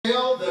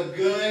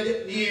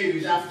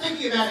I'm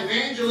thinking about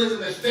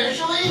evangelism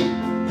especially.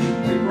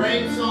 It's a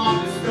great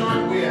song to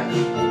start with.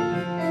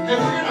 And we're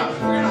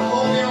gonna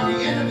hold down the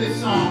end of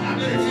this song. I'm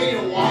gonna tell you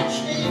to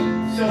watch me.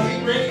 So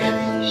be ready at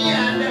the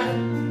end.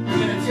 I'm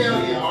gonna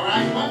tell you, all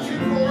right? 1, 2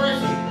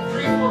 chorus,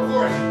 3, 4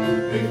 chorus.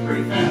 Moves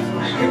pretty fast. So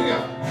here we go.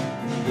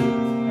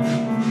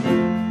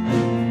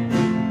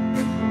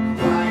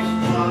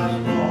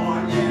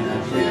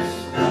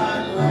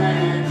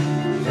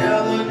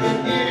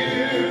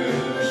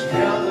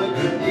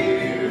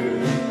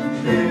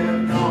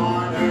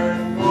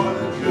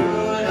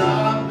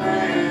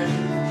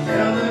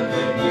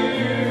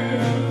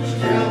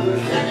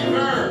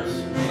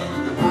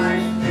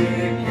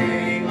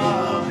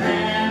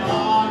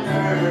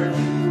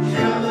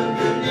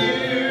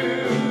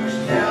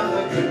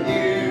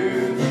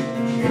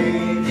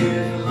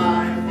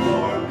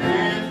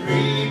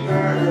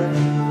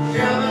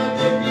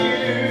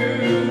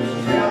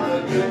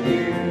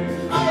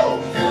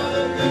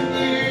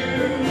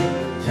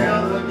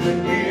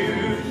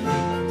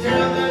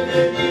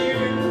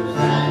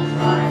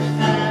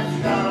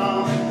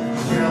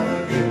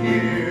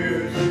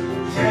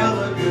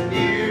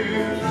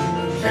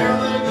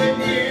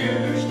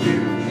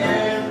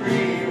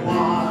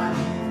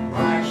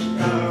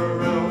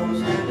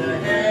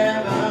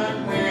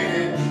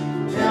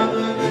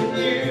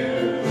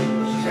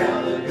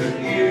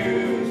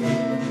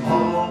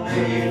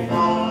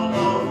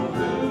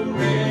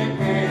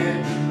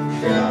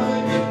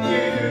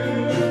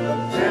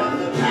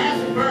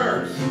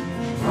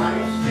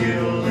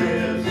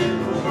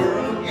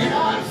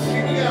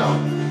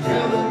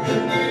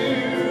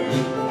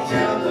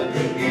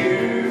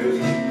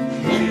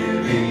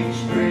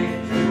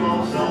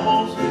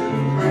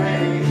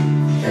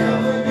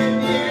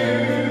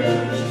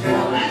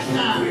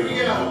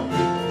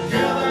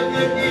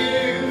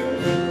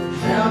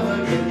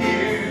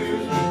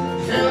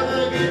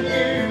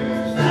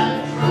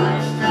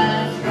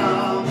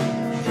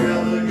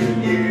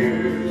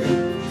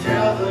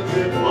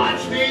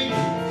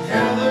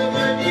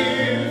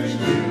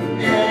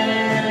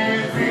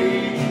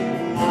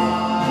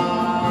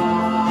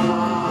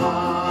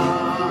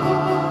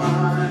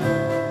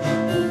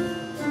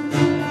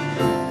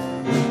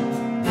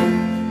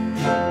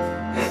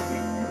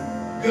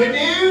 Good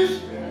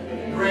news?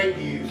 Great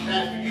news.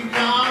 Pastor, you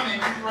come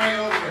and you pray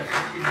over us.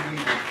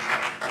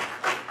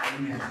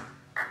 Amen.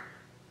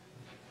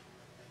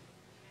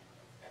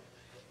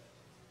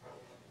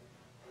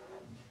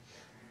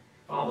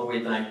 Father,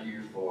 we thank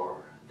you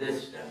for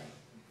this day.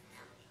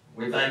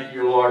 We thank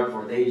you, Lord,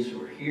 for these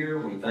who are here.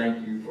 We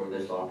thank you for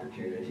this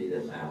opportunity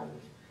that's ours.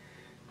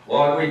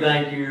 Lord, we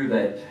thank you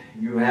that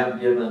you have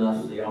given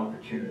us the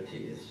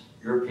opportunity as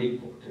your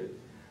people to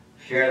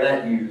share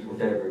that news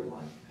with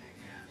everyone.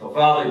 So,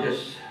 Father,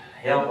 just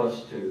help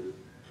us to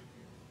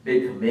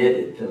be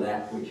committed to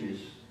that which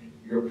is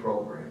your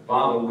program.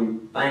 Father, we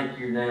thank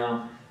you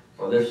now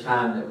for this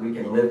time that we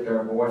can lift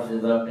our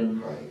voices up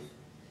in praise.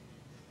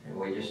 And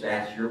we just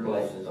ask your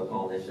blessings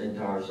upon this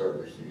entire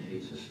service. In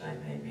Jesus'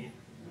 name, amen.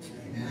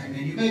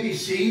 Amen. You may be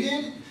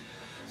seated.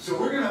 So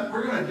we're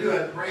gonna do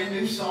a brand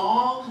new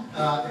song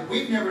that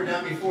we've never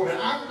done before, but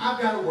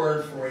I've got a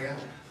word for you.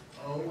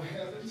 Oh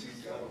heavens,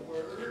 he's got a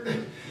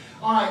word.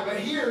 All right, but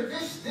here,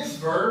 this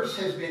verse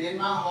has been in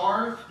my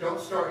heart.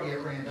 Don't start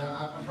yet,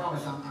 Randa. I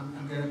promise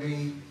I'm going to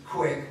be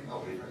quick.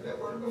 Oh, we've heard that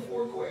word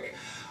before, quick.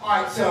 All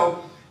right,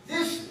 so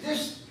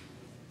this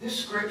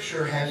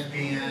scripture has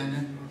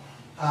been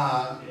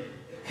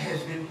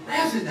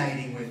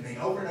resonating with me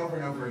over and over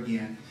and over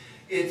again.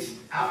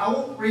 I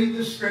won't read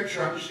the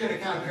scripture. I'm just going to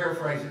kind of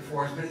paraphrase it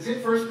for us. But it's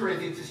in 1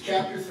 Corinthians. It's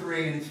chapter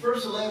 3, and it's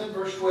verse 11,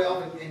 verse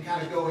 12, and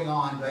kind of going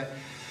on. But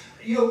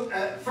you know,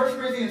 1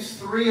 Corinthians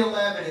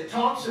 3:11, it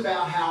talks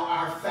about how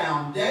our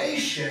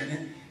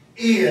foundation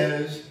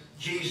is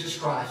Jesus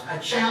Christ. I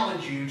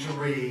challenge you to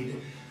read,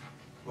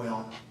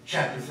 well,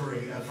 chapter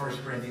 3 of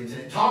 1 Corinthians.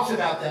 And it talks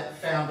about that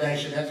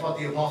foundation. That's what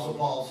the Apostle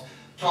Paul's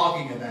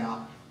talking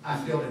about.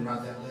 I still didn't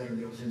write that letter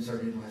that was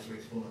inserted in last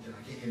week's bulletin.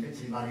 I can't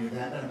convince anybody of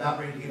that, but I'm about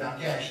ready to give out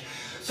cash.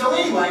 So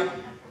anyway,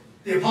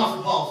 the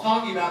Apostle Paul's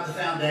talking about the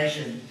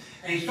foundation.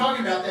 And he's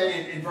talking about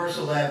that in verse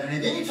 11.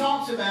 And then he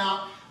talks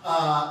about,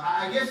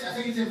 I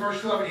think it's in verse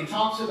 12, and he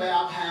talks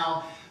about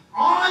how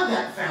on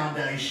that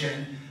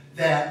foundation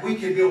that we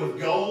could build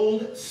with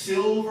gold,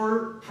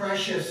 silver,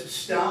 precious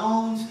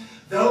stones,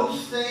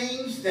 those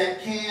things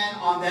that can,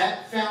 on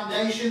that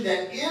foundation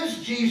that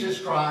is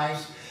Jesus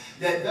Christ,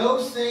 that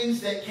those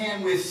things that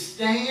can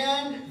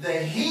withstand the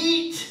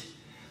heat,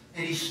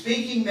 and he's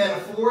speaking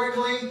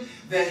metaphorically,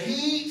 the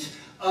heat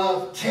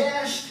of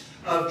test,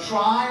 of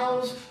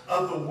trials,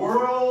 of the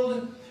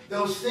world,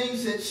 those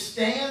things that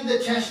stand the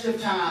test of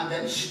time,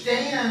 that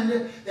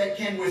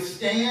can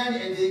withstand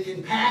and that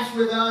can pass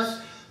with us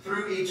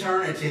through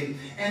eternity.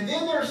 And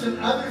then there are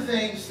some other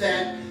things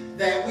that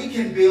we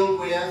can build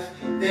with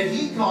that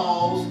he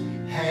calls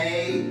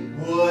hay,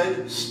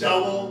 wood,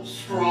 stubble,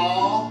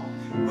 straw,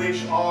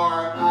 which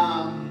are,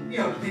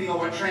 depending on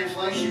what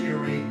translation you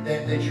read,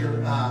 that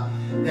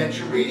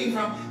you're reading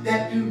from,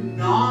 that do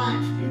not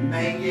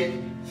make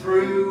it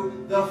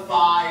through the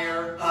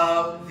fire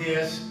of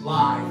this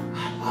life.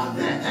 I love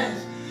that.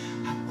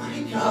 I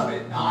wake up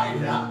at night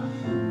and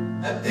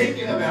I'm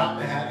thinking about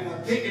that, and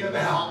I'm thinking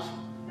about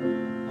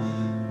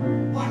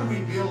what are we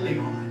building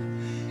on?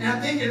 And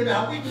I'm thinking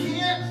about we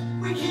can't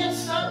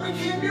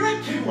do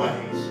it two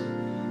ways.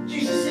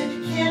 Jesus said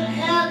you can't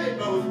have it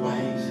both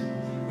ways.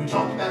 We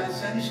talked about it in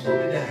Sunday school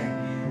today.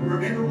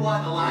 Remember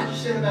what Elijah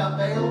said about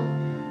Baal?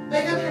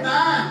 Make up your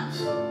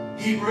minds.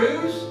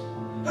 Hebrews,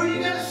 who are you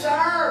going to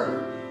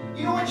serve?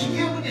 You know what you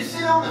get when you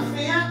sit on the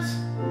fence?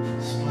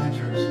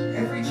 Splinters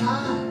every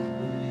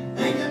time.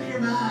 Make up your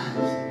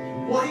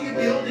minds. What are you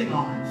building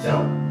on?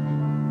 So,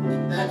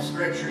 that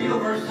scripture. You know,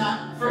 verse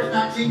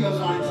 19 goes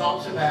on and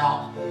talks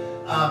about,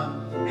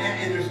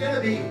 and there's going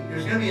to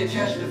be a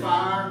test of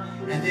fire,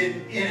 and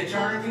then in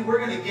eternity we're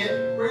going to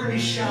be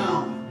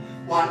shown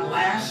what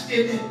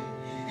lasted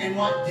and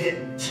what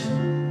didn't.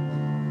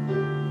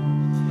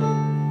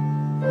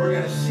 We're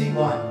going to see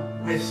what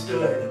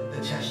withstood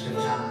the test of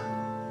time.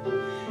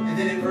 And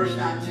then in verse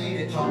 19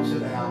 it talks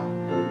about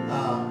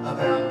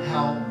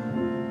how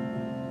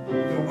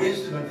the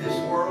wisdom of this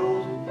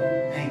world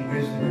ain't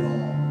wisdom at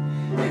all.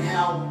 And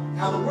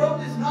how the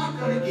world is not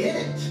going to get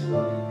it.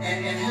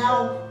 And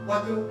how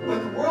what the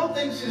world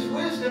thinks is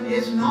wisdom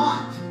is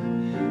not.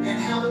 And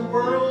how the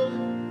world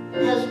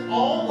has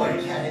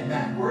always had it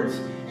backwards.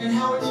 And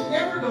how it's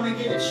never going to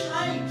get it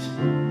straight.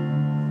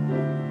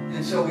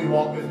 And so we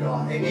walk with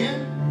God.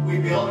 Amen? We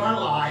build our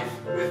life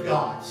with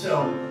God.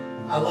 So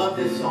I love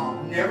this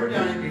song. Never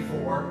done it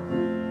before.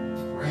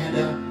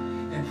 Randa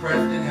and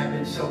Preston have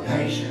been so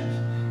patient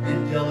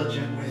and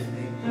diligent with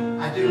me.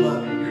 I do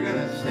love it. You're going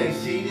to stay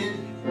seated.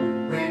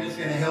 Randa's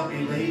going to help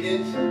me lead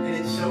it. And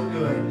it's so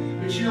good.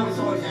 But you know, it's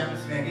always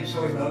happens to me. I get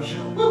so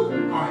emotional. Woo!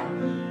 All right.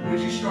 Would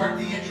you start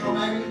the intro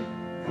maybe?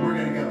 And we're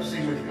going to go.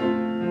 Sing with me.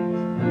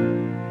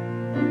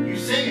 You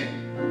sing it.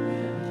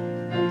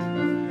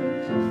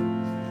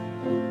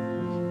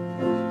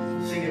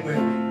 Sing it with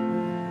me.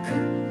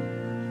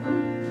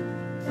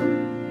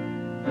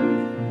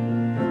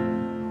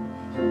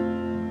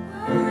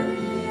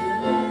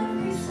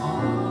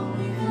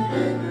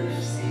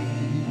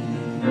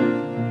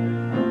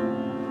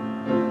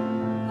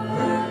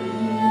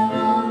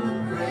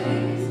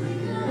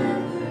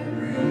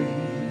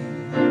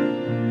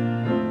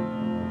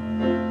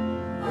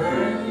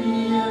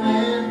 Worthy of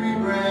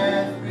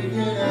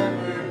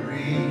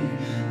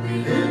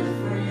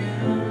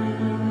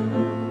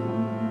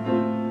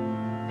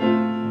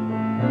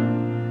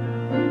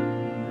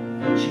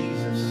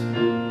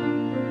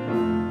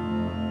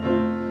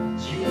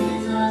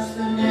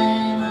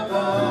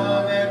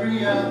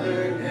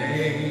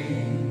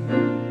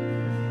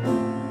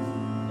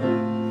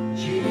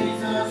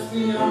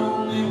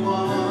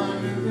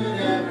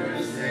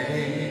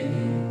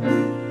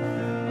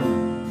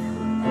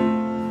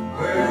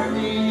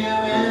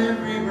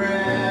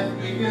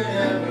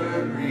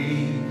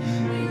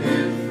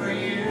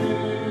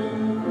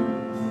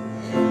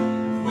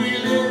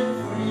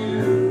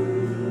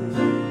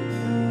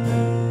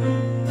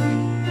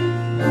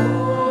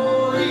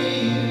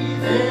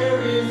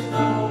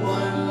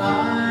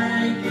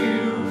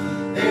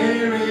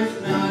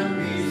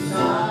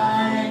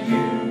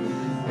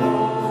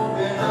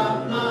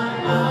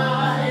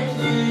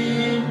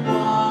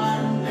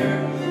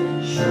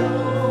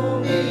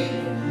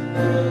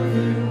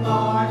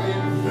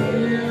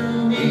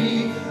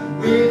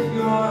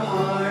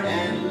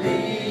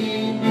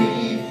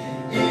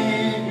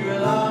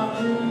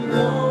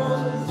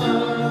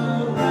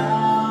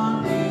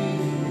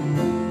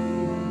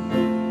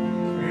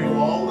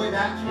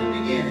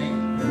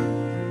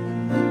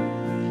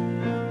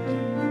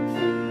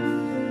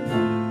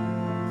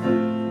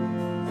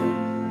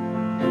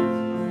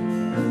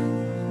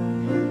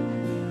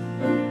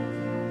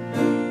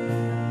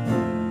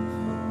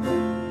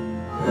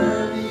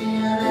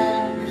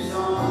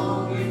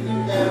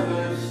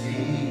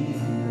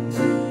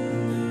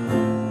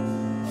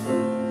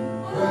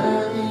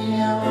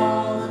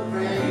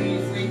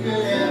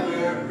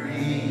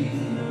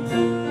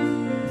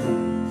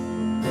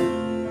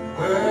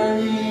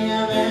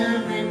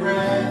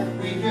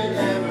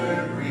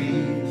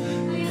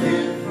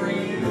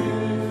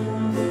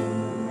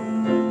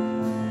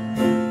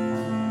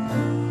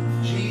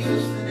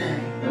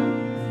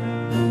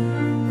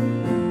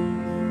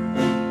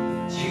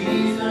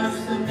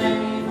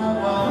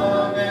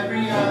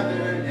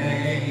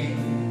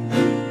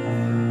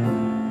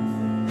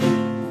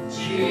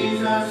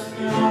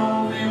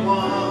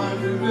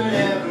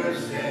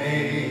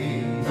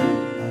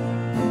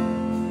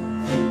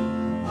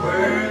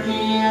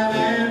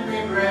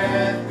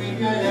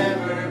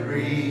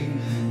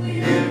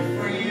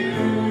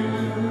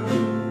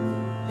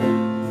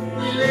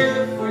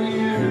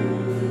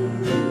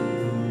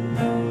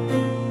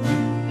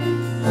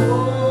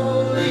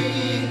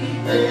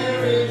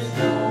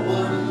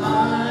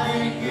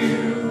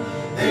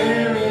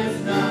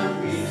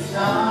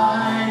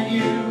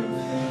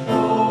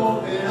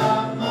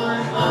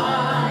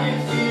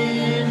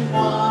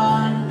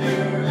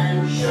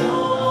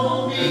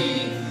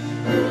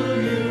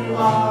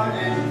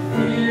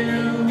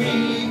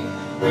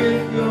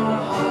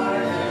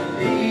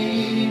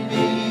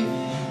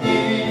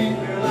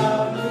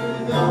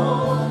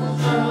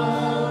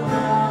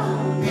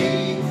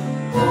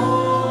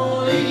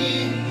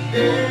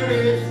There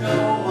is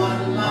no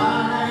one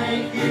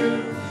like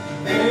you.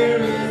 There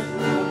is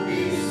none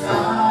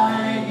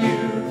beside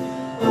you.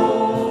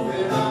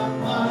 Open up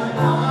my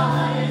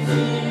eyes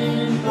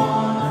in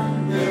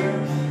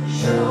wonder.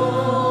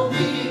 Show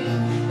me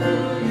who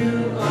you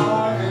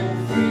are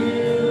and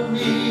fill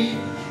me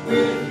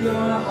with your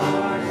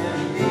heart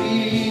and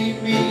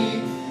lead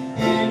me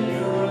in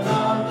your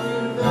love to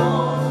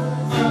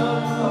those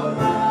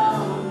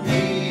around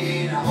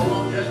me. Now hold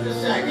on just a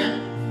second.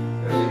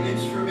 There's an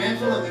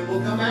instrumental and then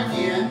we'll come back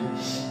in.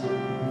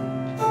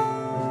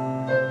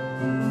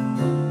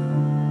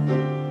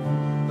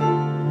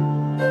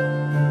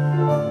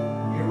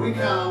 Here we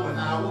come with I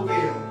Will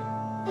Build.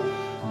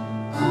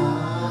 I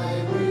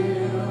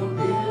will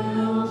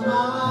build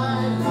my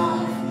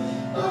life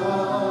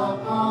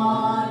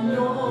upon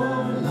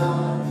your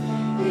love.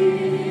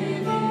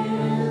 It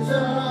is a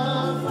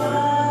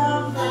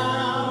firm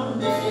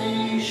foundation.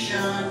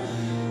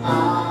 I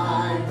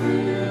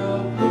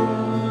will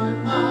put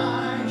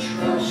my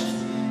trust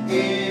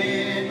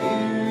in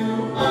you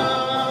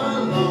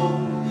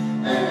alone,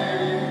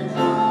 and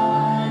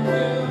I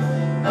will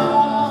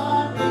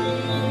not be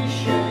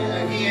shaken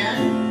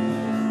again.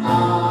 I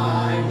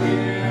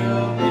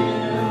will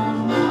build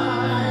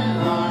my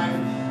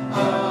life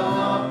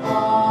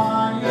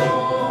upon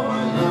your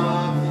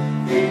love.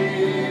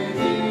 It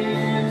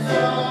is a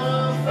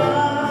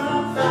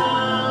firm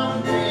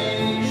foundation.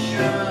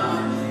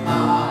 I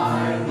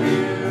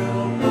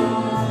will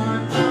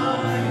put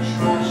my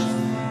trust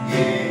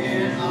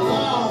in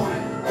alone,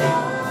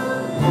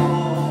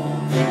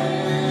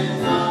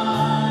 and I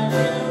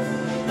will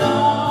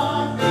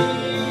not be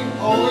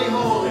holy,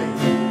 holy.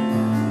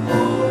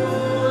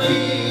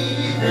 Holy,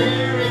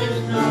 there is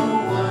no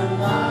one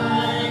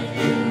like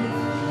you.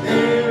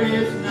 There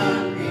is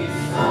none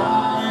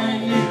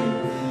beside you.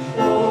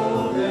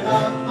 Open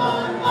up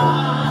my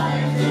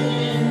eyes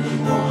in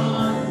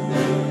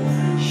wonder.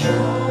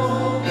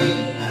 Show me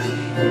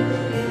who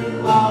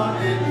you are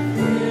and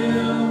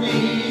fill me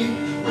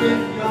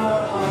with your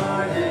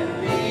heart and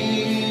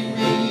lead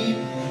me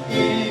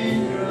in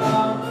your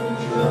love to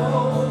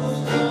those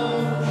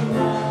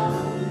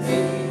around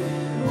me.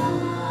 I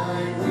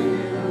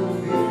will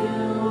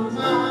build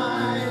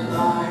my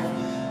life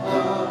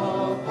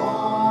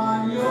upon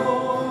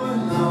your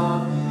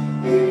love.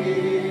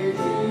 It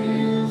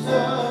is a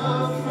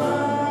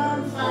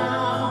firm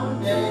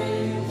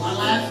foundation. One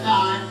last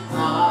time.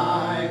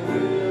 I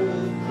will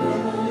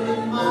put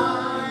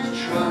my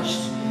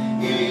trust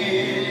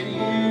in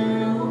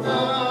you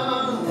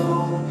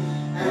alone,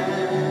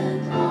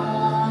 and I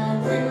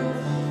will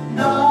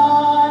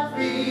not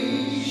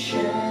be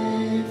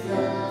shaken.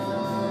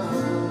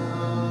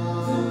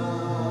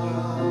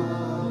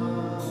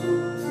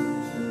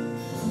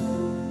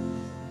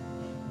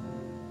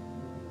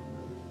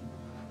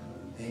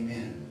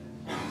 Amen.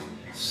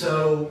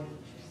 So,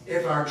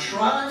 if our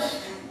trust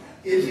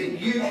is in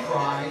you,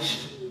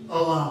 Christ,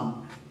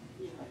 alone,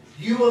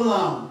 you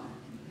alone,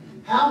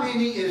 how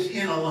many is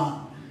in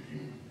alone?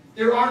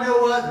 There are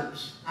no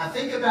others. I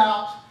think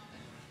about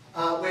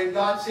when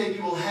God said,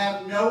 you will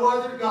have no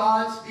other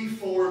gods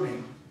before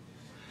me.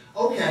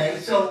 Okay,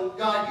 so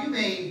God, you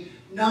mean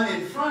none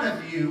in front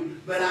of you,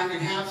 but I can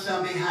have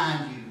some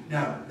behind you.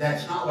 No,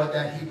 that's not what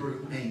that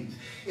Hebrew means.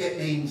 It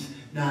means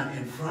none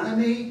in front of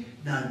me,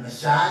 none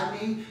beside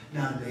me,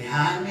 none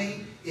behind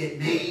me. It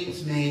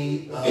means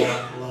me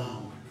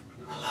alone.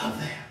 I love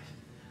that.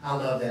 I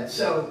love that.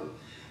 So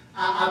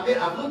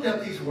I've looked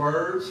up these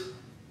words,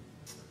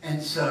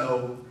 and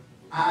so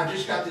I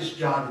just got this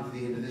jotted at the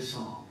end of this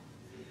song.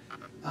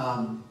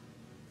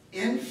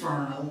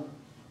 Infernal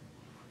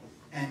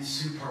and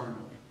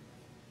supernal.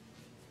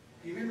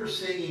 You remember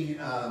singing,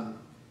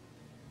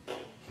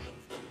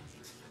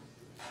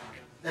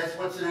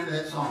 what's the name of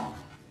that song?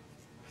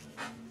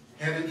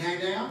 Heaven Came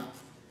Down?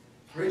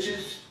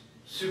 Riches,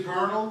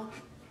 supernal.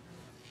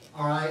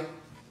 All right.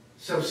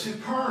 So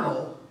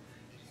supernal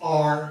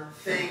are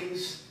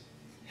things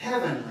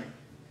heavenly.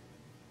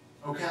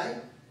 Okay?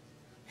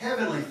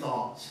 Heavenly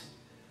thoughts.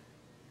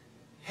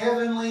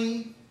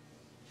 Heavenly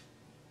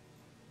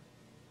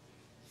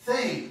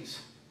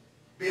things.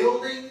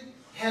 Building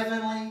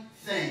heavenly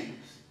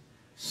things.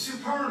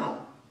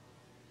 Supernal.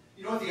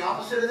 You know what the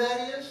opposite of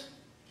that is?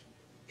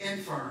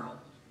 Infernal.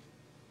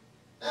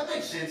 That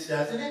makes sense,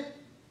 doesn't it?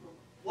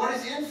 What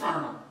is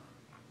infernal?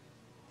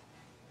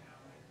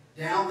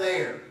 Down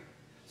there.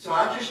 So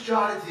I just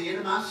jotted at the end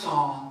of my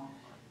song,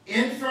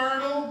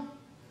 infernal,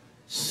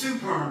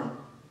 supernal.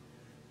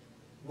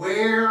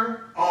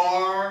 Where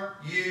are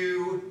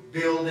you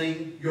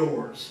building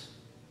yours?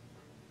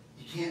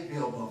 You can't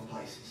build both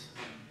places.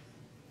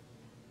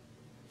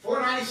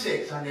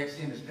 496, our next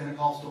hymn is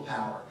Pentecostal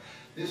Power.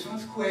 This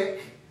one's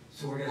quick,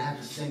 so we're going to have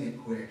to sing it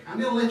quick. I'm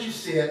going to let you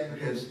sit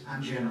because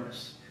I'm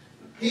generous.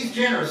 He's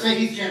generous. Say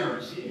he's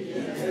generous.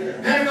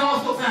 Yeah.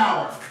 Pentecostal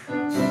Power.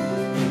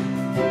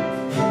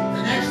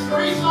 The next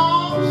three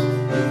songs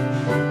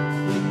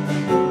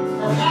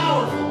are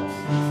powerful.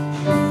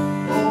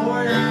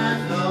 Lord,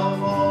 as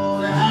of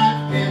old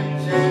at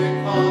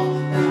Pentecost,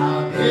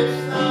 thou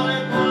didst thy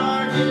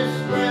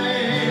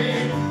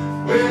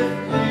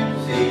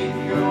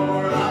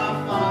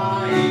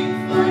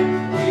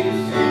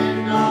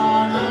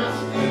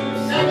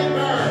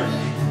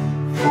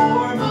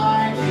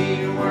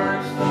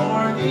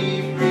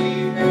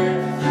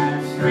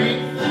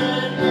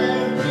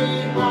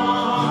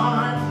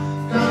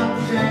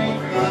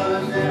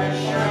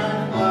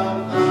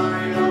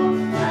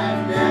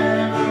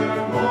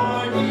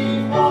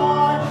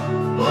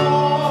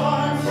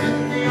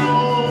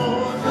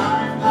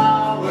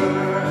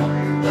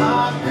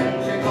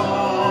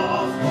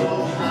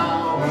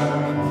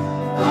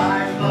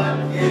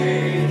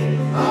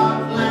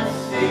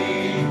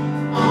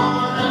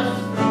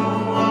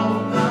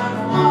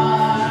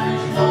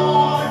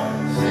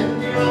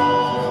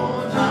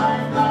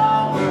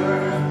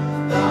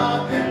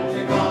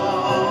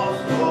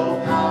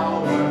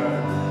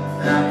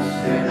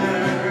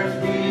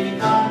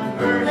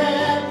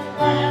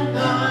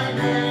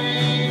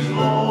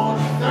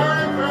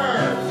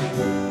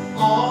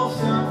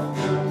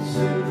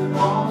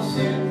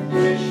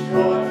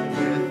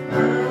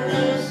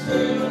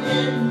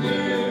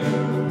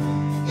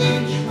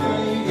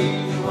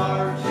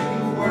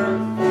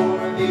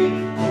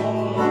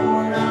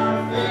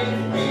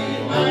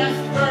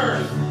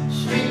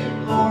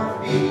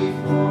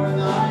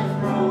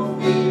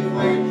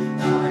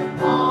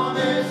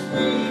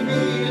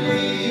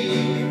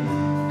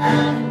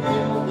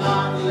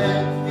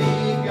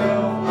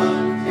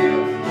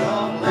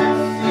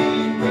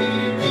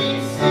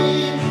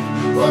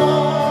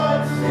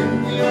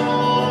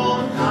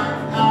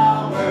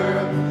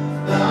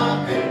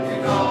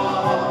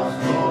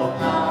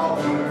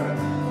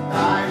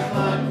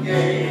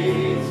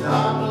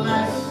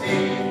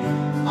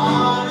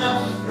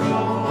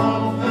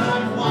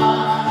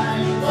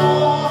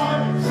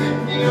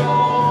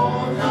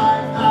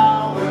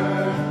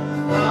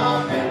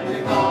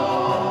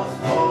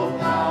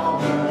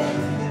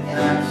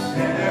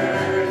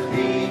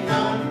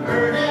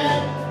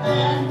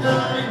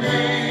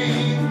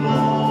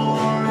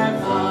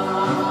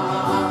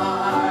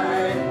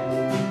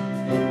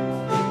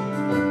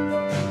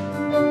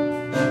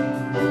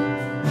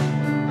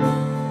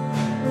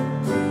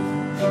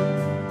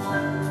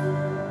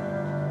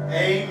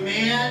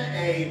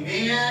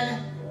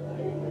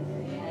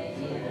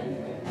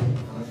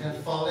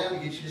time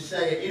to get you to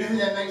say it. You know who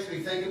that makes me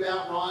think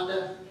about,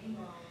 Rhonda?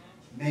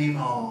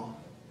 Meemaw.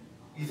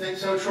 You think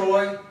so,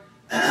 Troy?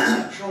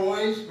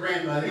 Troy's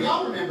grandmother.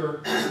 Y'all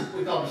remember,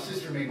 we called her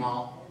Sister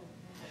Meemaw.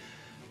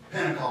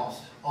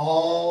 Pentecost.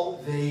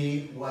 All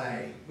the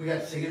way. We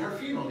got to sing at her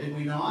funeral, did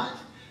we not?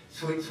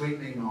 Sweet, sweet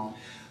Meemaw.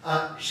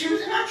 She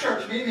was in our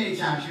church many, many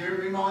times. You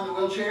remember Meemaw in the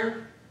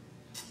wheelchair?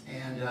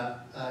 And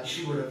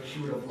she would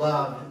have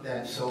loved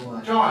that so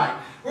much. All right,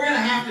 we're going to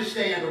have to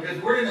stand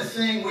because we're going to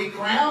sing "We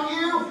Crown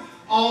You,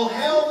 All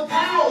Hail the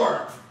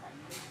Power."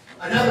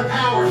 Another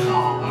power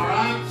song, all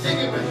right? Sing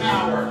it with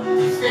power.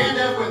 Stand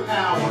up with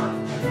power.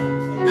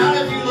 None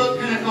of you look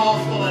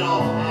Pentecostal at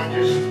all.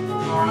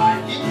 All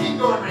right? Keep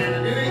going,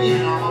 Brandon. Do it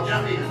again. I'll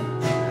jump in.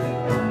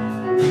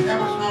 That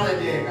was not a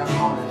dig, I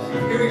promise.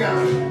 Here we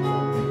go.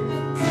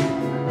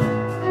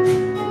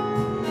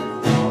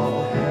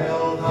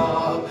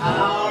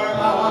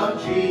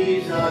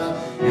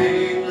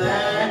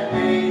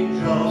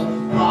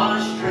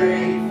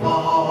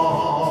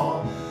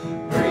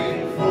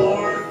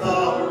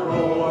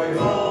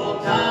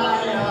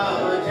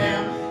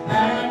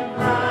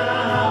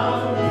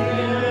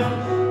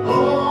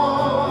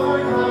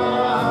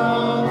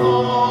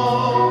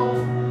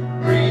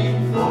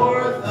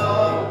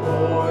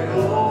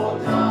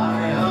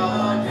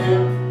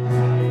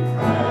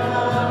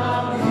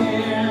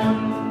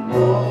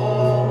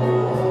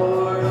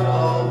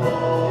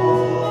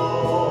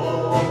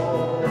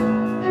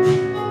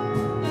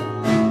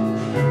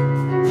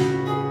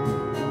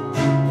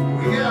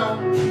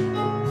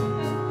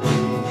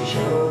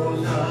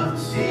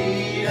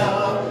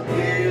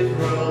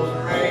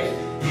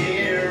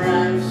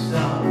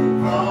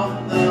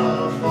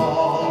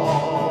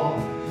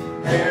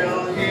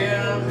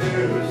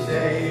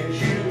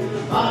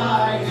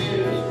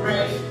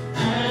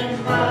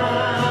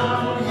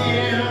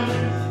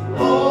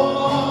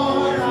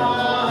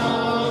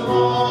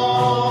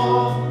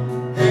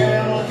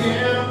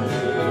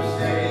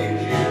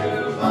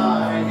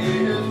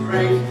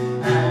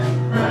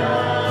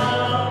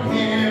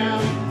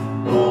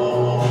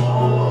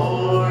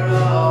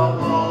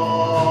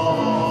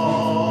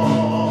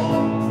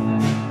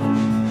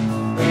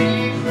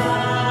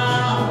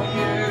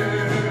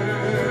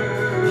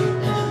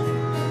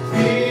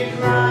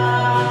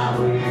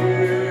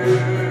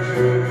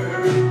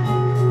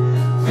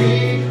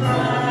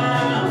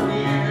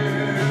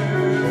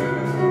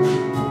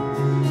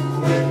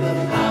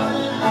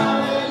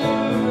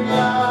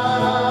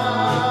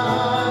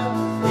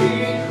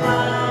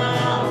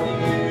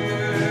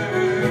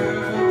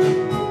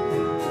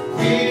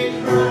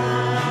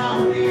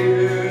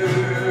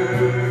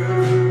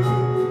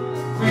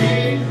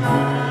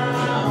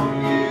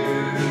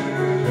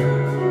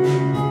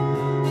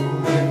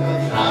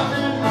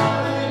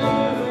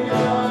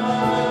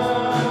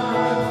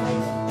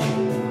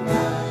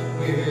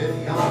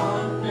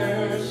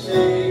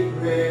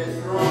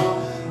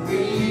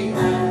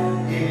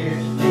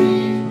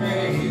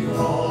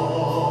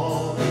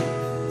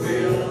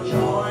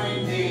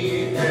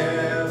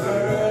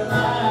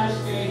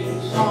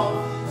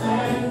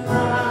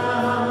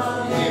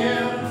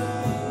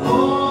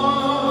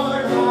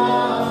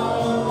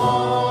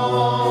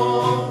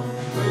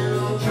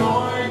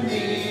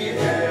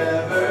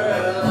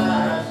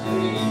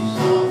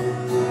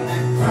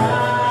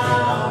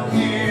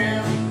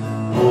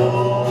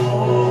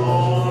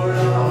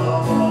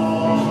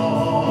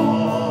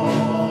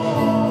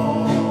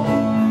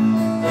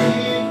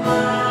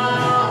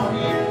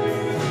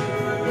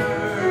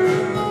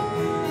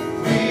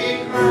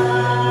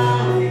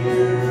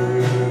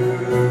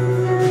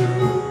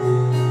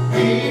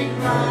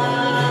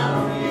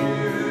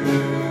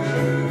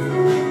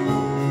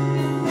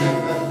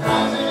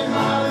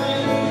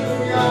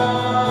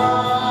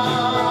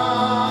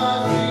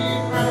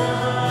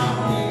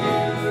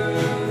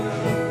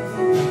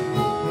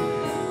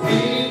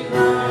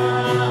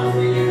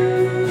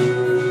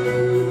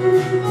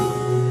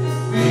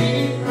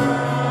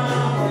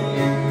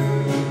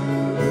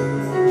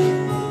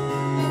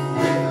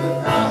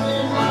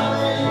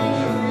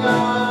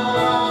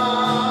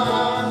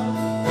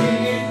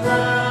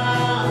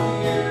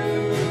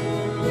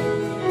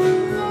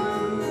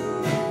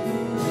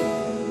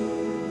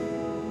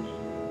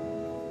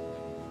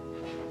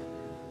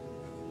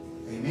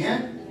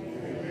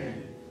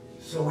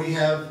 So we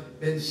have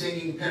been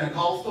singing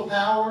Pentecostal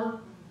power,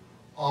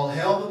 all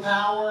hail the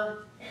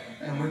power,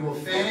 and we will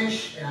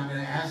finish, and I'm going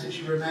to ask that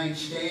you remain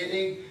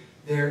standing.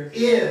 There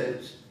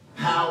is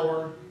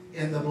power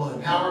in the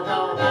blood. Power,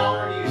 power,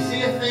 power. Do you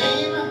see a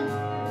theme?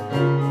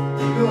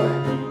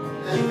 Good.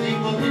 That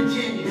theme will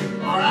continue.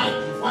 All right?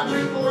 1,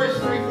 2, chorus,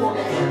 3, 4,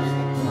 chorus.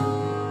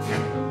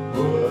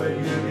 Would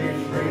you be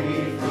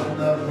free from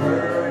the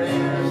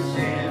burden of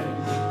sin?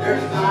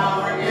 There's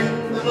power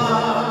in the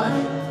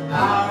blood.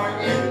 Power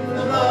in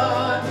the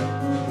blood.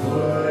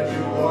 Would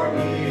you o'er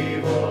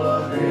evil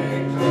a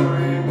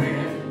victory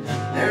win?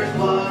 There's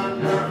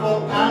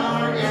wonderful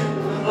power in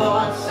the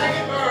blood.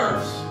 Second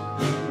verse.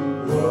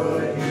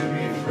 Would you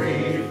be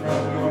free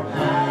from your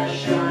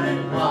passion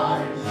and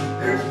pride?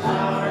 There's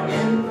power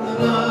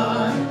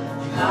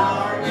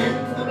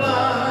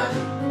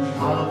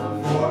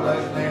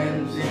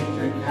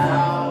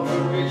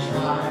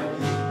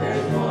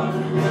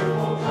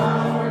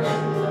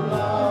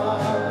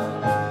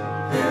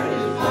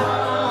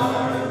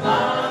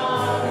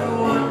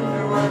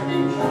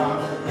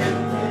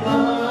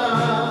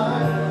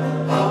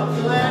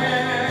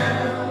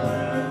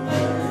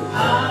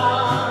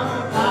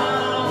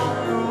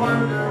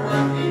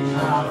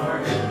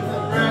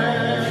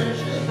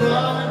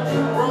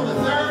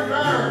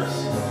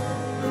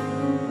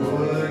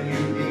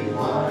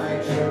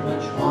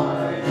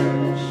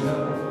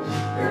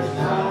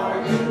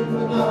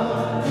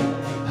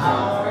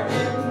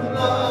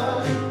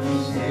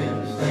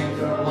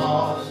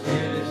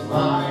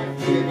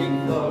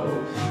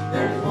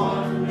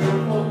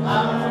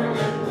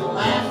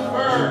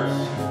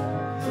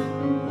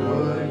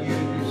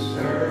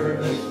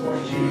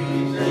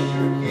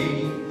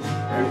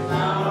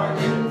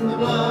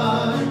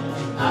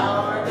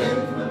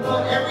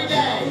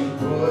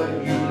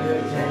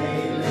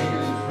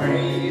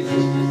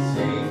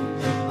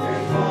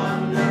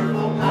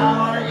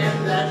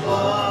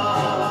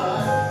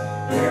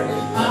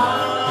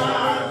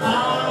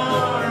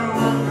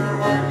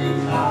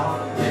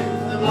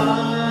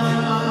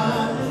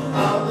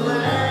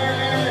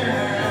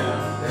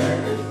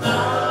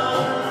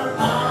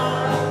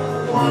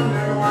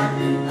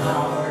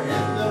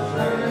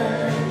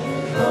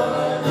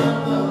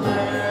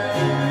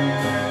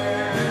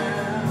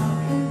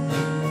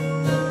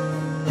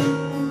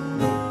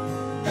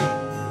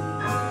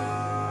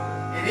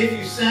If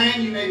you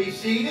sang, you may be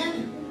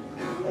seated.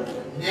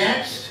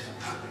 Next,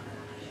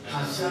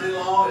 my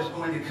son-in-law is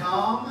going to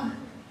come.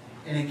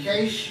 And in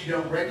case you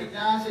don't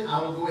recognize it,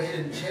 I will go ahead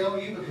and tell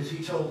you because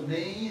he told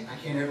me, I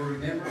can't ever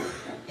remember,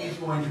 he's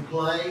going to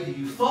play the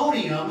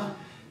euphonium.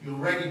 You'll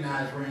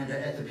recognize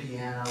Randa at the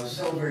piano. I was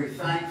so very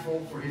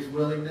thankful for his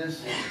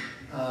willingness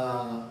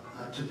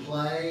to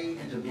play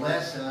and to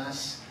bless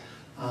us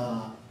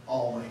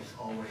always,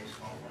 always,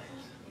 always.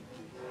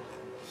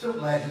 So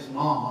glad his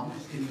mom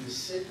is getting to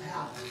sit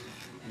out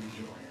and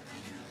enjoy it.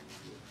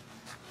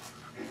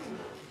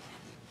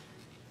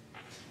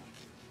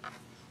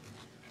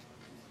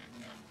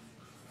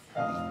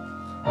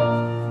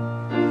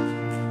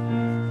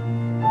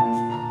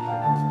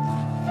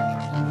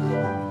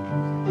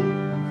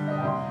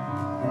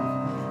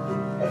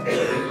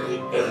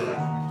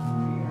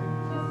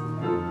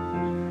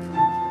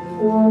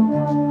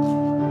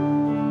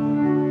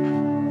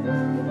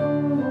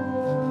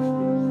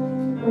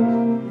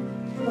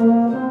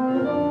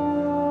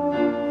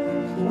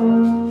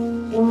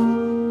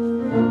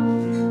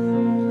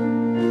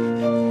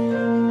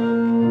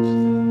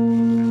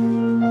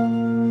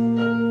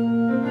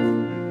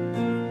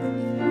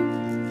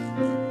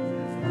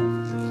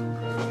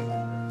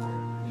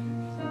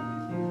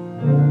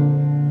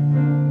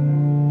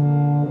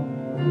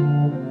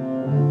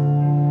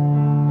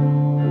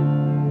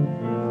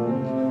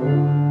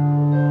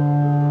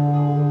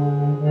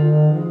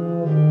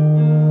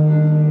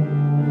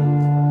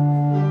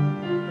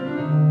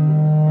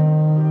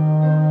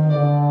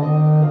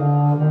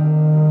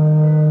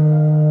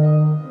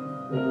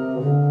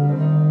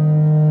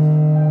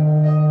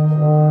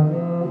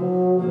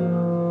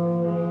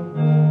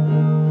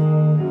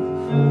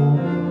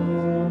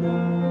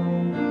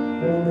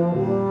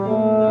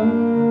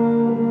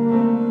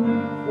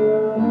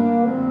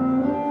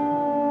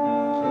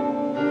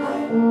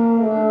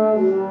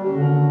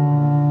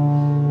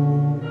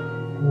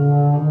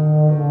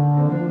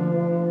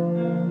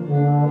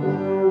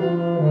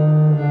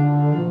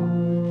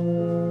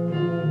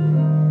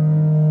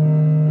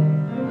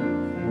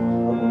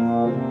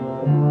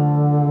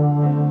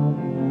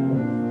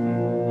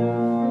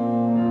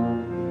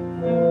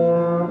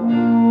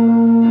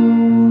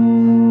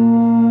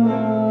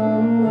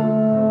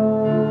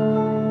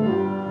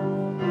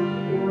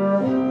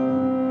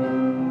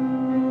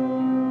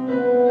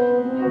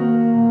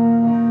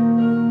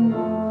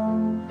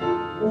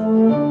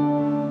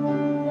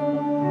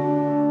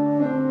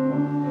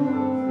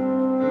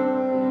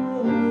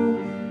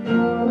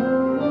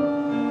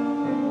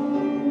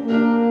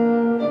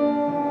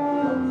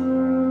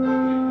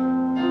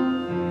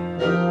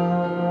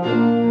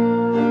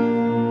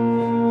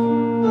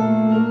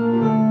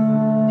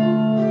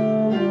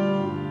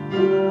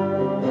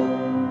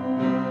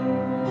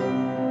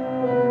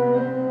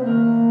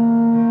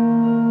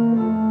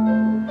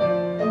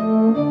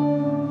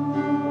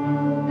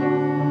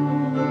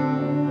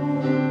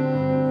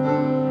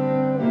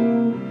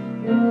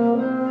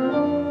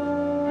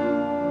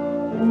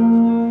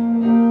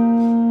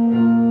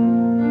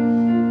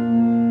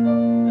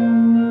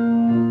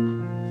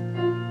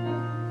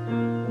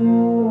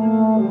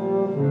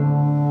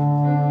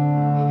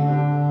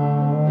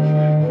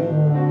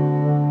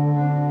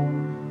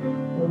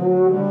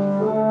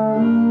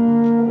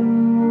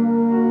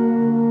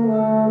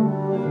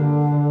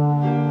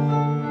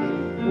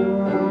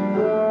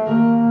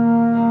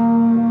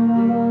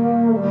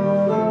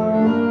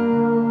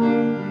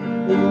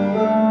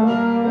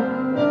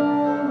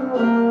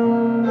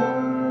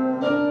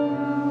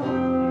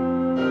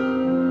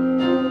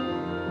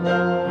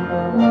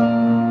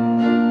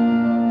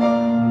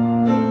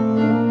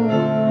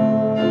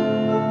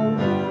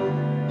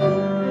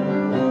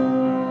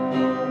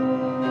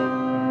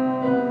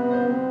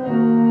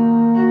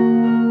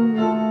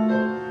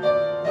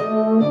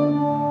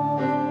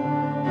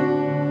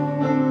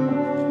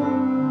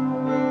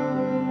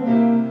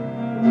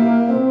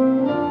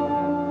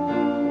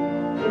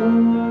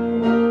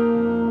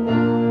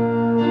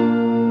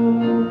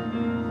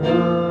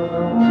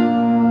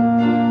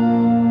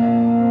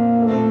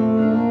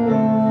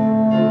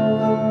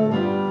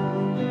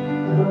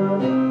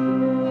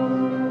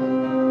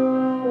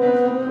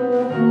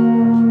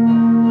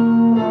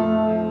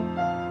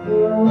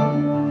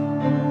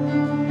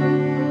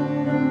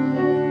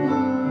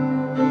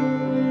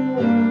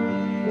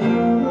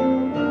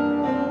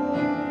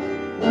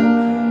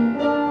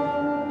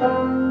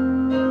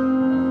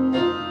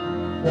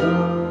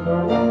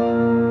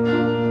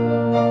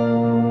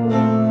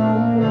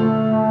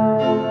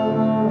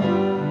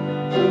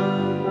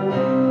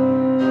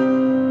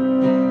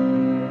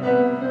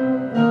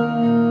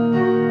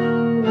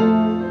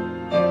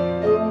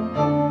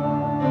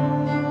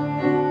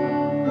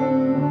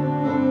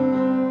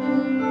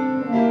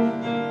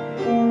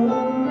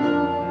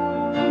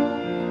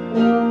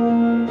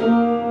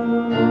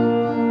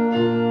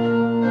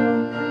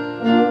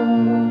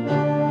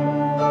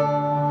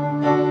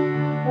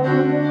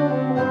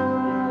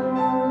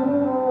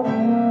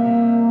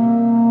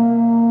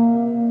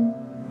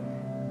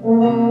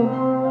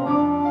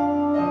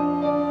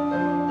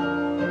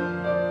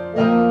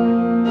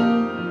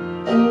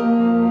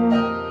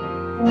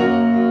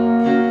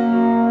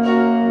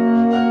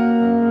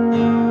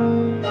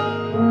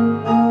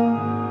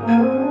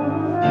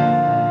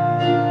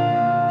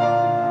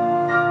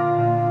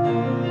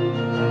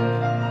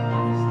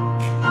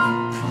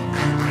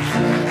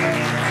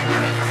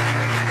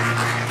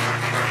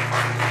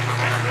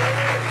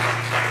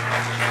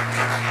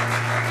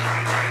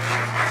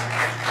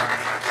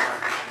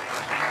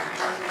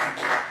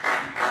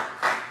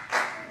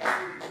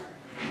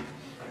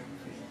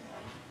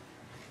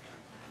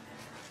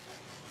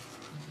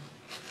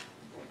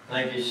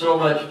 Thank you so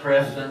much,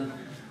 Preston.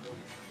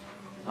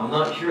 I'm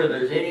not sure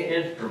there's any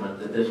instrument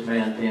that this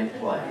man can't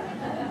play.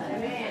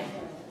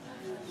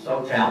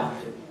 So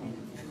talented.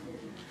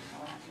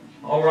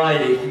 All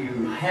right, if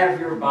you have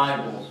your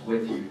Bibles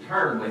with you,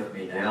 turn with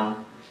me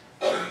now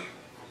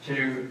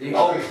to the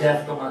Old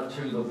Testament,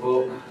 to the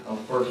book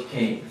of 1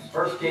 Kings.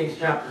 1 Kings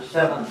chapter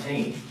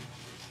 17.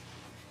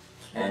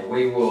 And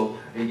we will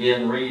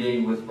begin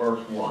reading with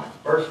verse 1.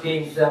 1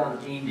 Kings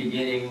 17,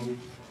 beginning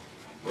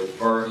with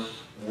verse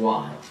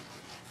 1.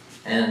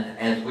 And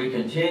as we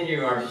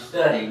continue our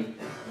study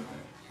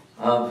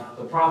of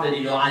the prophet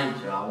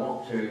Elijah, I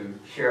want to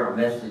share a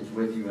message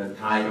with you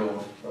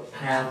entitled The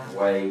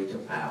Pathway to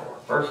Power.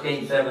 1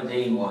 Kings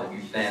 17, 1.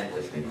 You stand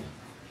with me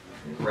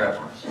in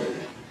reference to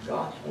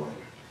God's Word.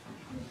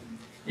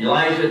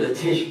 Elijah the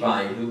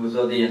Tishbite, who was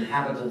of the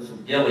inhabitants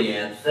of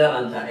Gilead, said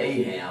unto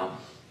Ahab,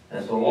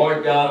 As the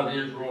Lord God of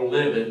Israel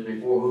liveth,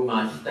 before whom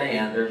I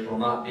stand, there shall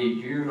not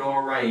be dew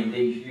nor rain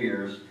these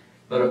years,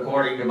 but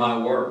according to my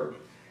word.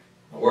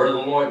 The word of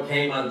the Lord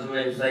came unto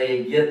him,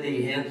 saying, Get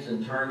thee hence,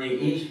 and turn thee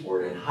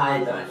eastward, and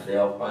hide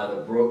thyself by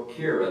the brook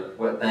Cherith,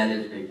 what that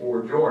is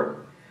before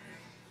Jordan.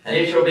 And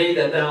it shall be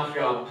that thou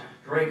shalt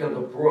drink of the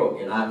brook,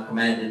 and I have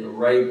commanded the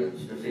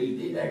ravens to feed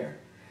thee there.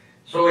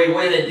 So he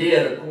went and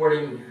did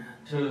according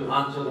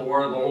unto the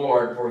word of the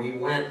Lord, for he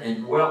went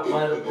and dwelt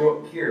by the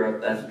brook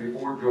Cherith, that's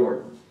before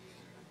Jordan.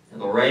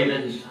 And the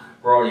ravens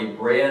brought him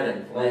bread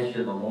and flesh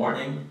in the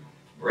morning,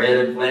 bread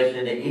and flesh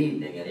in the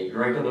evening, and he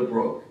drank of the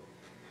brook.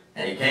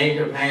 And it came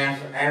to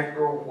pass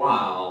after a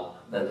while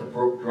that the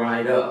brook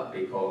dried up,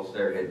 because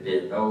there had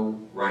been no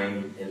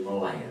rain in the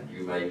land.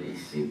 You may be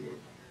seated.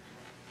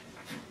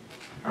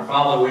 Our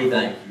Father, we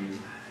thank you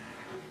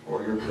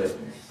for your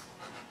goodness.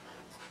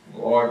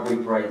 Lord, we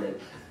pray that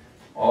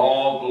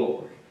all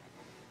glory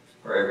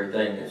for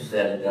everything that's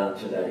said and done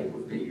today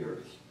would be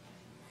yours.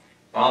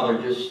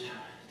 Father, just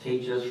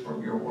teach us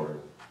from your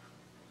word.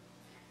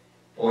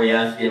 For we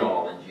ask it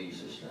all in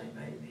Jesus' name.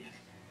 Amen.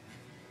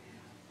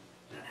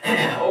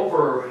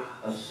 Over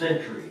a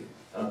century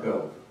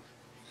ago,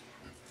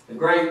 the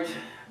great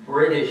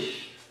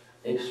British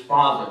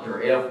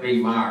expositor F.B.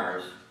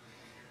 Myers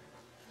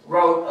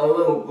wrote a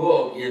little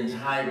book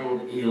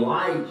entitled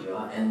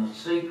Elijah and the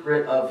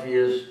Secret of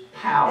His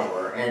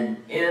Power. And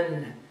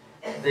in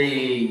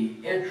the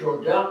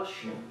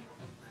introduction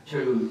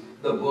to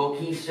the book,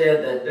 he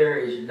said that there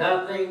is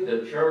nothing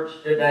the church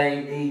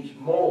today needs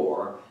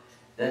more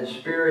than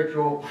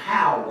spiritual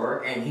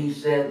power, and he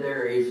said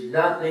there is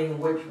nothing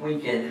which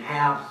we can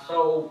have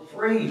so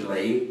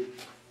freely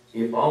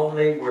if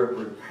only we're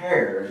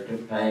prepared to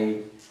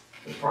pay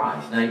the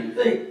price. Now you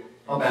think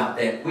about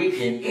that. We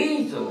can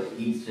easily,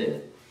 he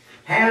said,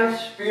 have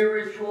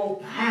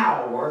spiritual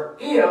power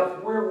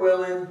if we're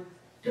willing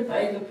to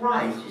pay the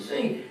price. You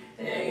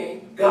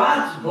see,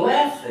 God's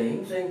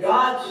blessings and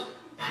God's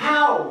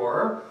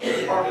power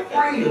are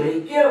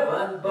freely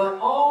given, but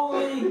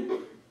only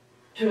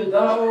to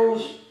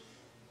those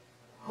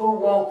who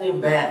want them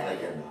badly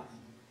enough.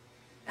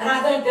 And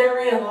I think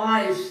therein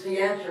lies the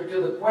answer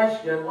to the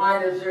question,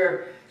 why does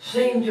there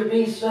seem to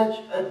be such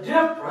a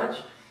difference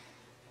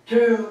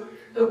to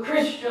the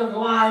Christian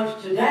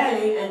lives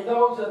today and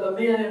those of the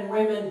men and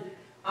women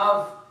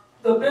of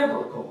the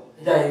biblical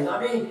days?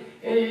 I mean,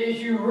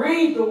 as you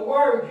read the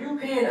Word, you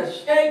can't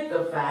escape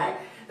the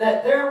fact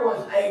that there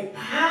was a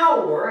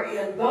power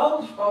in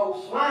those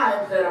folks'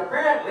 lives that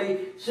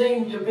apparently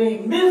seemed to be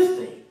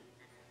missing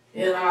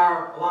in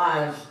our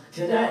lives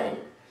today.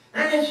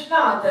 And it's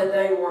not that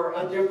they were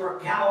a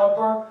different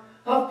caliber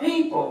of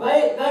people.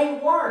 They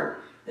weren't.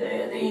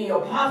 The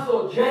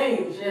Apostle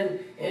James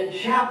in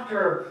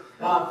chapter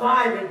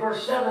 5 and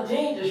verse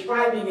 17,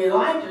 describing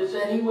Elijah,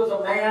 said he was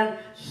a man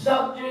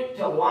subject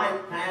to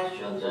like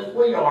passions as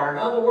we are. In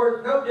other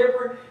words, no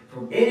different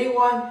from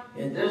anyone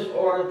in this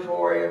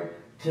auditorium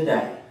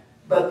today.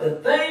 But the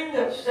thing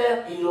that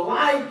set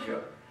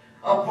Elijah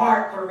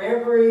apart from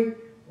everyone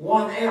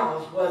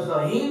else was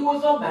that he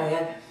was a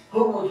man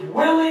who was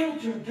willing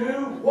to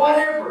do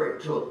whatever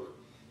it took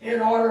in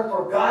order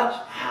for God's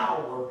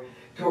power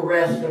to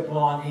rest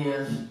upon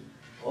his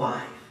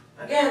life.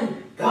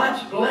 Again,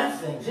 God's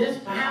blessings, his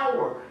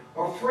power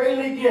are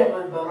freely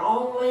given, but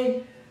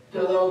only to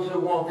those who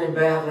want them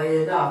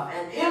badly enough.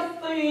 And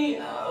if the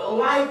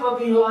life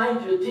of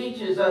Elijah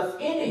teaches us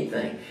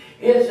anything,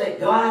 it's that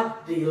God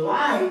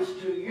delights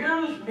to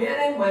use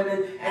men and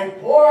women and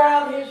pour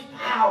out his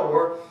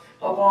power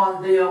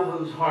upon them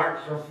whose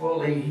hearts are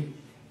fully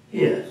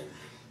his.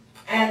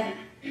 And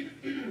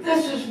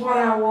this is what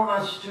I want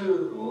us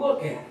to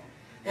look at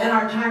in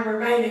our time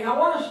remaining. I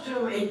want us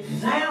to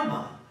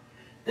examine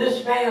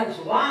this man's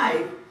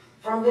life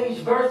from these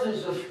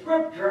verses of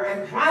Scripture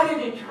and try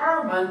to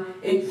determine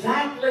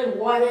exactly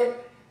what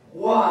it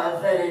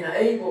was that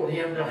enabled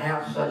him to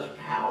have such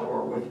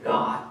power with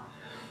God.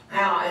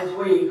 Now, as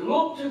we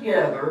look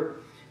together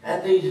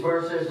at these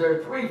verses, there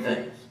are three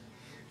things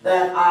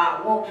that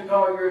I want to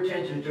call your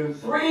attention to.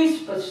 Three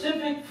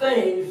specific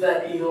things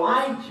that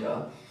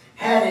Elijah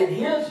had in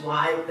his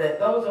life that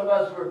those of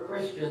us who are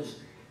Christians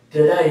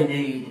today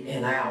need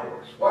in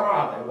ours? What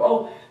are they?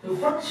 Well, the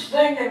first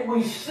thing that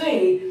we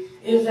see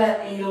is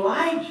that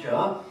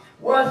Elijah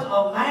was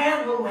a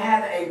man who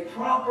had a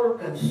proper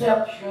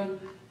conception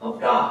of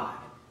God.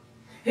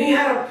 He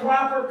had a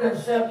proper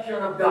conception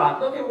of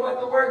God. Look at what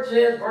the word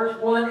says, verse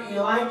 1.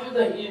 Elijah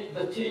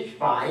the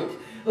Tishbite,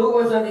 who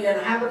was of the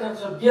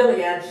inhabitants of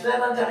Gilead,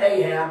 said unto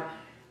Ahab,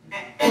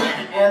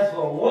 as the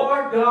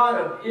Lord God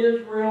of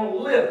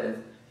Israel liveth,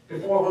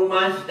 before whom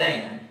I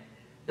stand,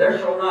 there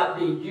shall not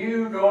be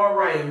dew nor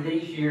rain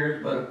these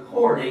years, but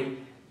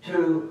according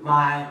to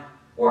my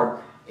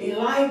work.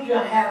 Elijah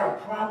had a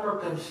proper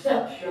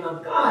conception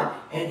of God,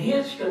 and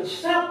his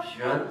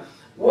conception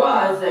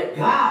was that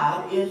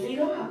God is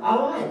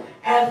alive,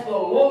 as the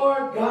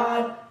Lord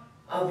God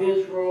of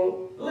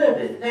Israel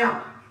liveth.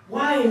 Now,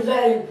 why is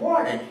that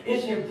important?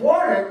 It's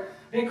important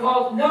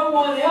because no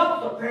one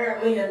else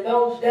apparently in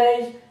those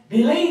days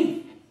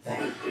believed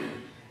that.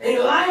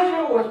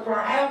 Elijah was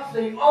perhaps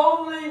the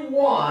only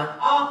one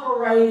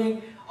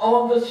operating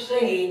on the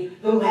scene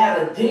who had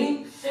a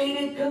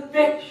deep-seated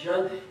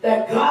conviction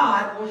that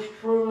God was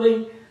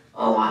truly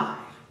alive.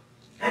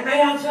 And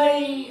may I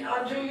say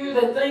unto you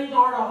that things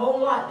aren't a whole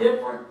lot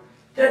different.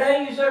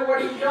 Today you say,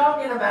 what are you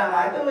talking about?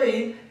 I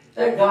believe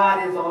that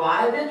God is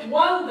alive. It's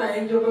one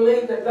thing to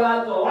believe that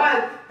God's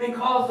alive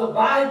because the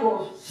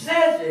Bible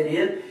says it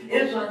is.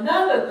 It's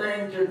another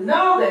thing to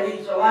know that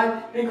He's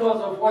alive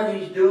because of what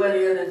He's doing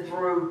in and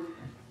through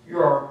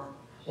your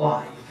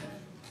life.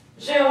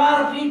 See, a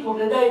lot of people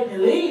today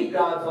believe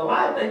God's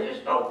alive. They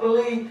just don't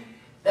believe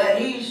that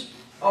He's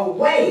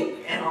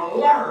awake and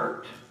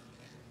alert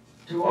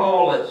to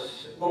all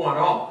that's going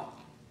on.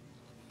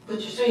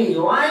 But you see,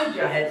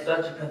 Elijah had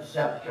such a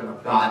conception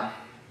of God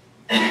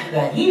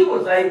that he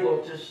was able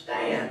to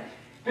stand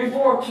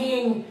before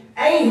King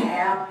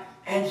Ahab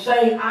and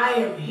say, I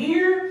am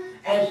here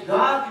as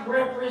God's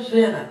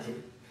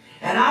representative.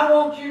 And I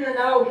want you to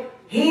know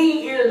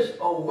he is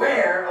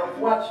aware of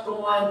what's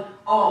going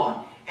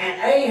on.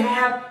 And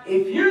Ahab,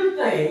 if you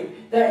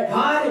think that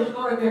God is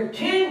going to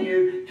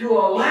continue to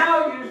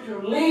allow you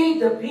to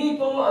lead the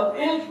people of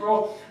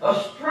Israel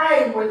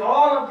astray with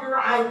all of your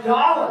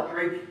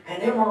idolatry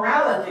and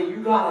immorality, you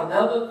got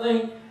another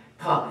thing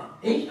coming.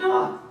 He's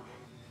not.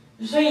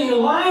 You see,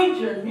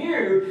 Elijah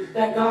knew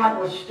that God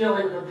was still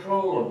in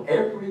control of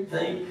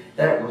everything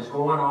that was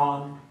going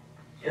on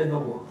in the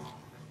world.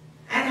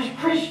 And as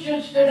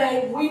Christians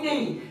today, we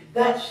need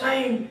that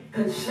same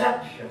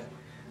conception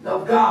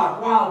of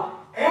God. While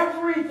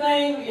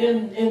everything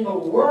in the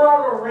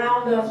world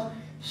around us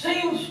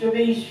seems to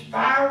be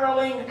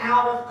spiraling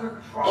out of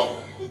control,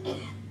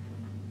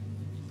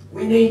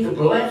 we need the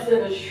blessed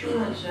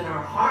assurance in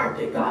our heart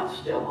that God's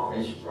still on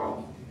His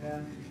throne.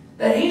 Yeah.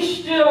 That He's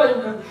still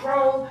in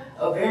control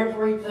of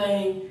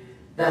everything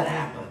that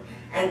happened.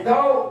 And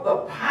though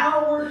the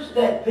powers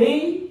that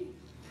be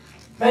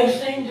may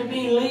seem to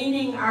be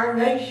leading our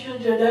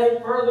nation today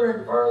further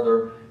and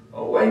further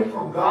away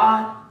from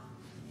God,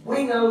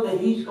 we know that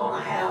He's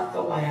going to have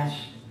the last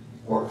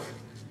word.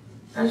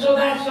 And so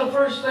that's the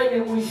first thing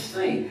that we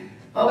see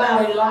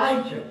about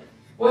Elijah,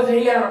 was that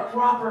he had a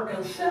proper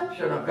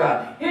conception of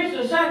God. Here's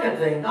the second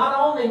thing. Not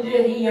only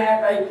did he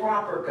have a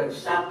proper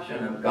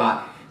conception of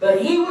God,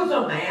 but he was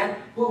a man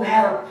who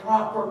had a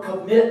proper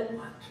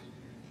commitment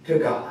to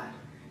God.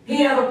 He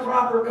had a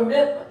proper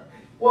commitment.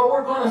 What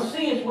we're going to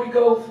see as we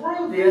go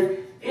through this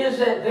is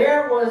that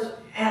there was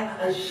an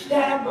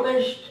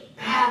established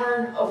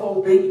pattern of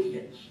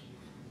obedience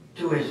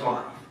to his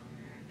life.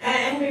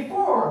 And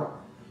before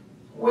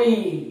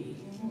we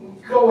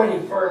go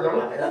any further,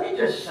 let me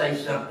just say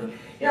something.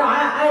 You know,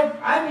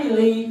 I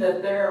believe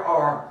that there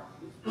are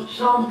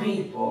some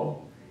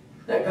people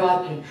that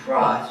God can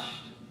trust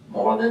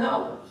more than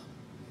others.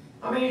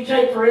 I mean, you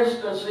take, for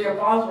instance, the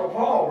Apostle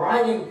Paul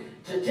writing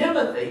to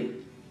Timothy.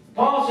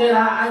 Paul said,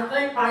 I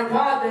thank my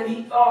God that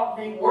He thought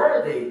me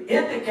worthy,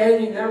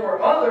 indicating there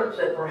were others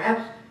that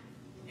perhaps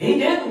he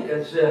didn't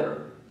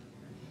consider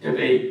to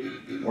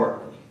be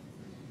worthy.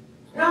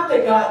 Not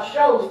that God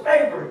shows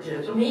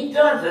favoritism. He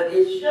doesn't.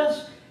 It's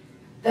just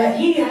that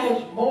He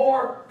has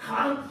more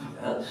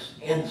confidence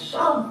in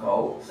some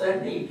folks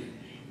than He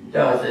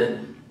does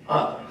in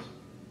others.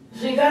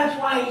 See, that's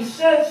why He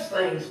says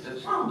things to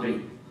some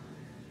people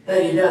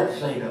that He doesn't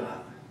say to others.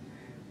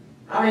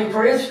 I mean,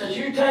 for instance,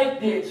 you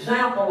take the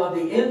example of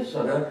the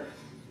incident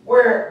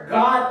where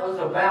God was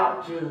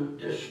about to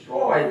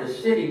destroy the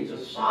cities of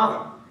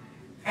Sodom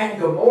and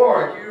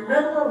Gomorrah. Do you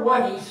remember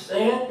what He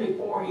said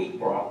before He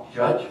brought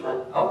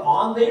judgment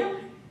upon them?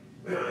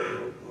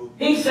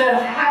 He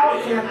said,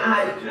 how can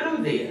I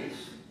do this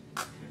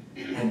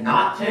and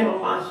not tell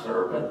my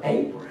servant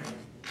Abraham?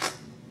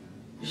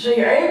 You see,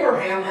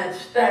 Abraham had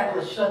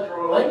established such a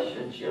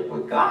relationship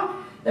with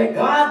God that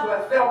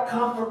God felt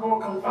comfortable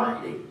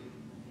confiding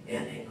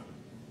in him.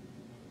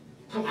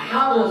 So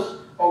how does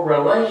a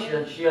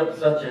relationship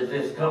such as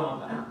this come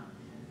about?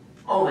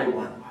 Only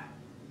one way.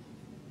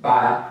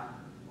 By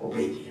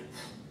obedience.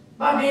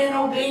 By being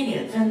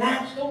obedient. And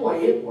that's the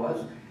way it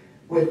was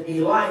with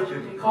Elijah.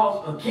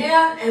 Because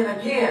again and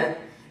again,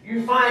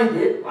 you find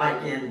it,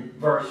 like in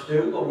verse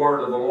 2, the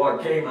word of the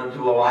Lord came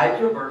unto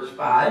Elijah. Verse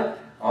 5,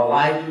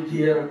 Elijah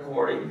did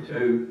according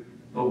to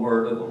the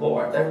word of the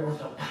Lord. There was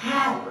a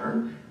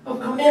pattern of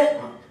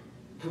commitment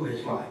to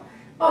his life.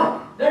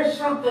 But there's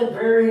something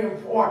very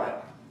important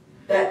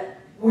that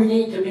we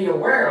need to be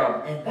aware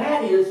of, and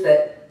that is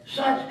that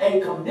such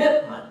a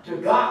commitment to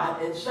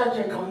God and such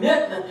a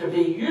commitment to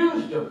be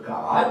used of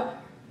God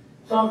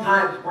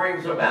sometimes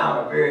brings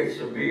about a very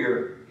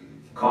severe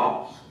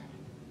cost.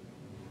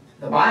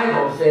 The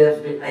Bible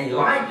says that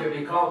Elijah,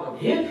 because of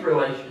his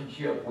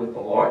relationship with the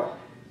Lord,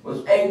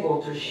 was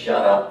able to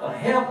shut up the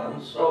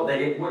heavens so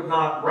that it would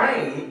not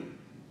rain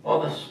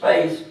for the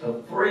space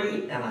of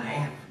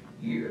 3.5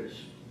 years.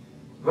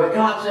 But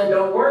God said,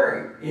 don't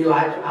worry,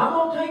 Elijah, I'm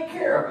going to take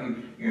care of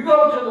you. You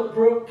go to the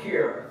brook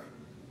Kerith,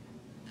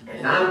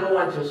 and I'm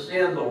going to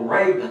send the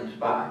ravens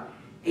by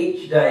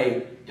each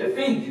day to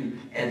feed you,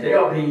 and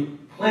there'll be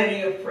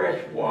plenty of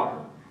fresh water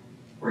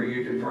for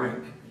you to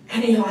drink.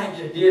 And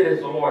Elijah did as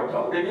the Lord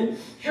told him. And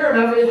sure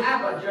enough, it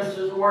happened just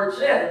as the word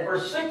said. In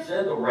verse 6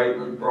 said, the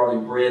ravens brought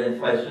him bread and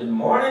flesh in the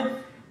morning,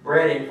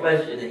 bread and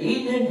flesh in the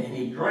evening, and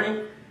he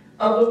drank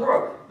of the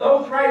brook.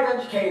 Those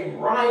ravens came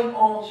right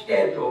on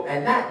schedule,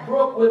 and that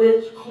brook with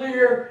its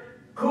clear,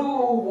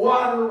 cool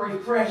water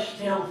refreshed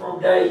him from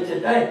day to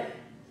day.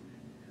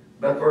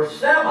 But verse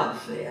 7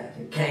 said,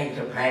 it came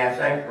to pass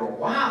after a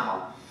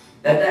while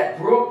that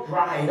brook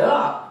dried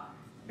up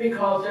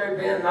because there had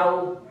been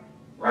no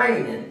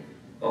rain in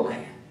the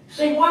land.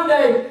 See, one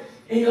day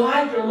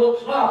Elijah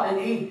looks up and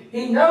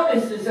he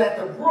notices that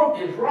the brook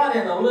is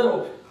running a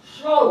little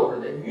slower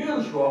than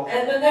usual,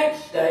 and the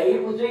next day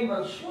it was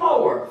even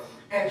slower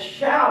and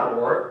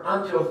shallower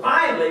until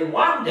finally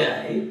one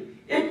day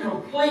it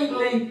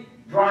completely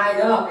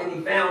dried up and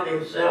he found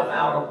himself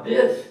out of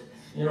business.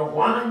 You know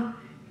why?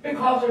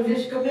 Because of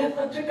his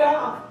commitment to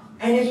God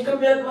and his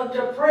commitment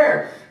to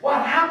prayer.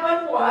 What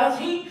happened was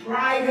he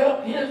dried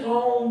up his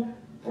own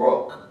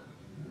brook.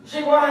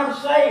 See, what I'm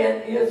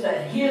saying is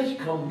that his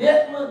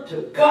commitment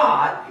to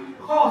God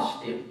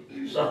cost him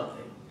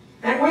something.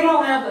 And we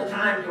don't have the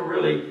time to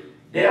really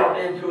delve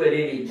into it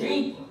any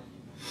deeper.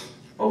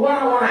 But what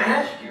I want to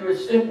ask you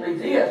is simply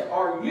this: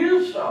 are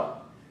you so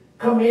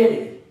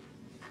committed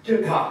to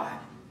God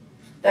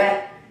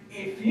that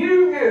if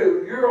you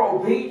knew your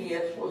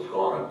obedience was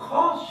going to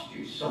cost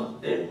you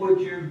something, would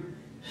you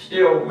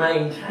still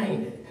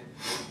maintain it?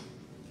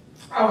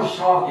 I was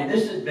talking,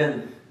 this has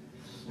been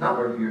a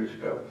number of years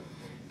ago.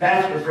 A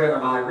pastor friend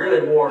of mine,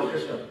 really more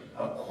just an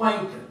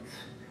acquaintance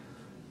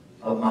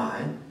of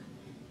mine,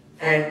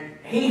 and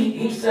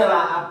he said,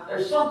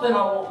 there's something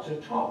I want to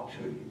talk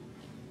to you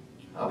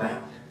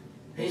about.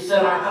 He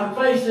said, I'm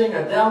facing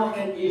a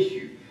delicate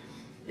issue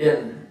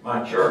in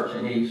my church,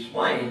 and he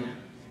explained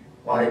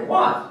what it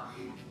was.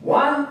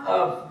 One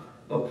of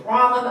the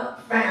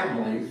prominent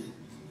families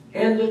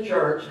in the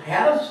church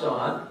had a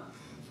son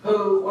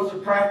who was a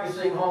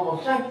practicing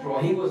homosexual.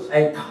 He was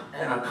an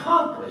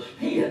accomplished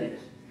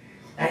pianist.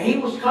 And he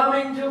was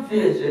coming to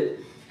visit,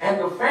 and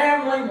the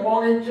family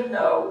wanted to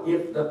know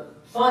if the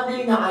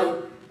Sunday night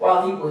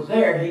while he was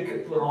there, he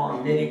could put on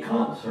a mini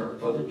concert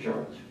for the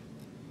church.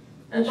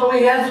 And so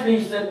he asked me,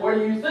 he said, what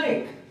do you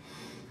think?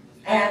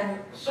 And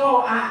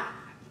so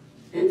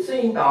it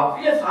seemed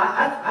obvious.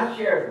 I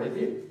shared with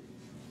him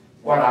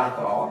what I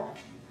thought.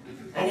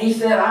 And he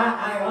said,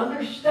 I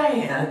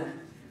understand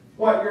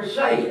what you're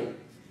saying.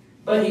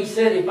 But he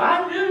said, if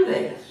I do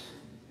this,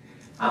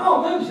 I'm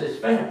going to lose this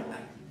family.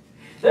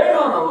 They're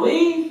going to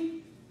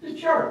leave the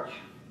church.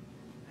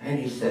 And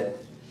he said,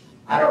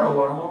 I don't know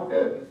what I'm going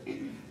to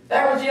do.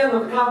 That was the end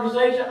of the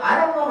conversation. I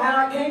don't know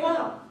how it came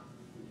out.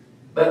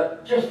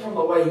 But just from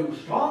the way he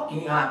was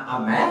talking, I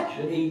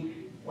imagine he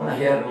went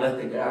ahead and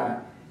let the guy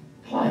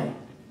play.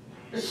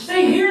 But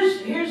see,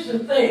 here's the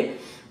thing.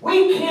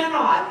 We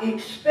cannot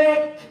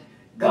expect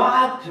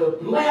God to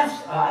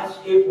bless us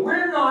if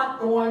we're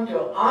not going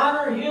to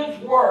honor His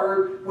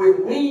Word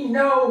when we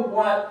know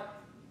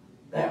what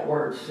that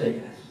Word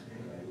says.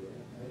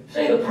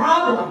 See, the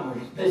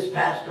problem this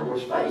pastor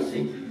was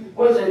facing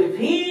was that if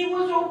he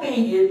was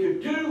obedient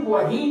to do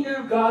what he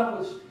knew God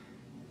was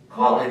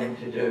calling him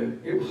to do,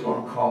 it was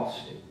going to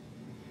cost him.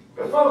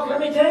 But folks,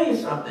 let me tell you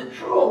something.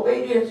 True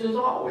obedience is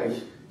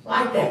always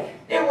like that.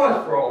 It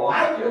was for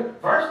Elijah.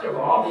 First of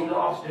all, he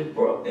lost his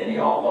brook. Then he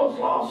almost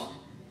lost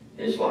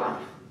his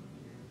life.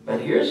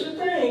 But here's the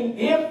thing.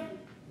 If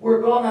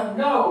we're going to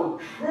know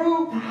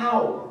true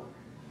power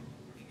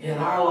in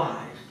our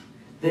lives,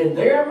 then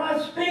there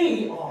must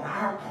be, on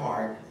our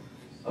part,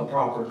 a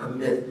proper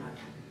commitment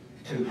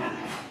to God.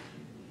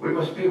 We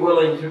must be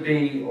willing to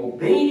be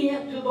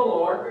obedient to the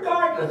Lord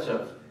regardless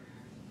of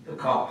the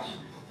cost.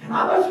 And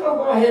I'm just going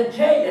to go ahead and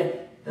tell you,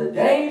 the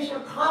days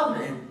are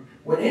coming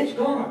when it's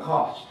going to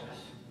cost us.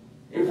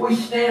 If we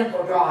stand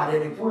for God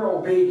and if we're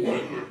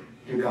obedient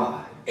to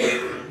God,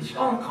 it's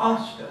going to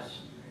cost us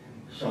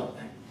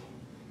something.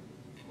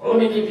 Well, let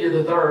me give you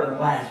the third and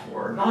last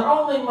word. Not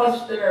only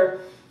must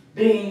there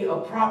be a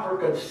proper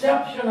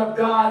conception of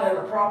God and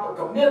a proper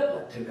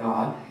commitment to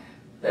God,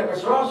 there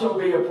must also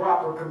be a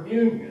proper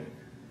communion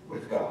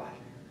with God.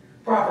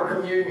 Proper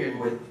communion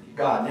with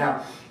God.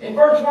 Now, in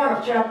verse 1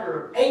 of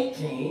chapter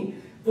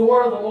 18, the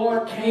word of the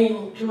Lord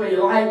came to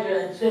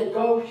Elijah and said,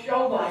 "Go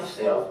show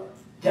thyself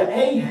to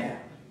Ahab."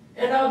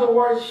 In other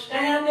words,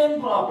 stand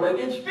in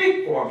public and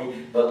speak for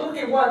me. But look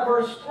at what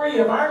verse 3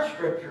 of our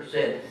scripture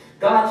said.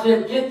 God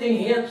said, "Get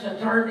thee hence and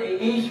turn thee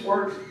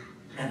eastward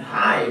and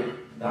hide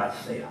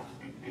thyself."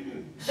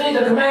 See,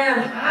 the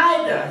command,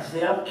 "hide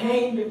thyself,"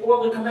 came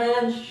before the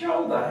command,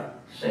 "show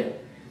thyself."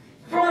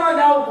 If you want to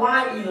know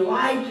why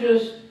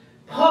Elijah's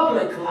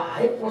public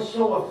life was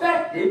so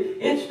effective,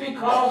 it's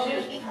because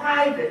his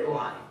private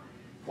life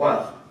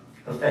was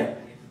effective.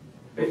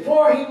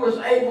 Before he was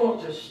able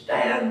to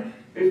stand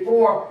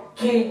before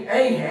King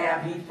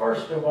Ahab, he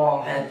first of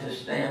all had to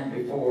stand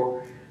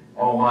before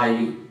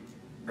Almighty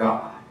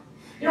God.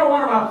 You know,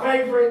 one of my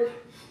favorite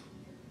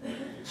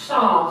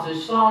Psalms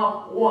is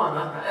Psalm 1,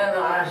 and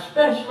I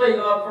especially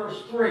love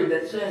verse 3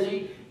 that says,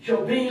 "He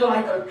shall be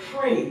like a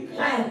tree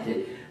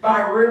planted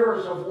by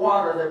rivers of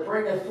water that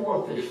bringeth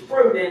forth his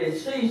fruit in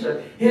his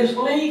season. His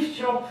leaf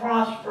shall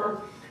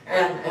prosper,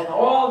 and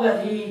all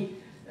that he,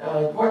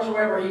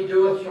 whatsoever he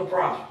doeth shall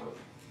prosper."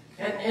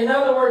 And in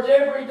other words,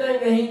 everything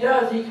that he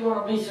does, he's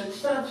going to be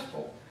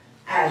successful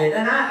at it.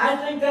 And I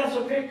think that's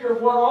a picture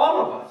of what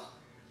all of us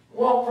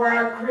want for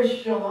our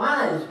Christian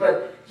lives.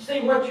 But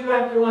see, what you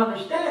have to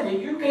understand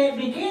is you can't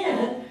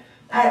begin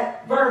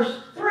at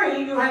verse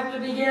 3. You have to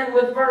begin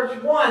with verse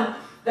 1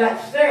 that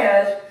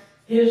says,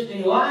 "His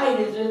delight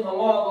is in the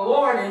law of the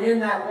Lord, and in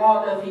that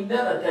law doth he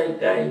meditate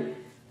day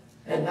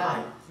and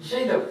night." You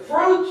see, the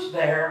fruit's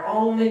there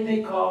only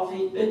because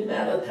he's been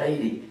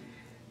meditating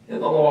in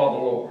the law of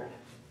the Lord.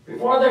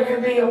 Before there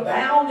can be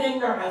abounding,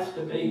 there has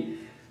to be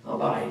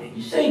abiding.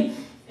 You see,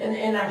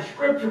 in our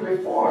scripture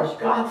before us,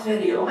 God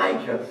said,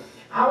 "Elijah,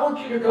 I want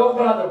you to go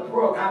by the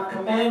brook. I've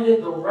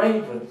commanded the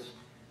ravens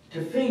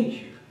to feed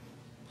you."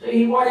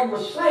 See, what he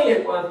was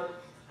saying was,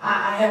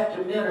 I have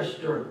to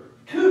minister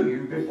to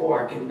you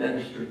before I can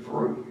minister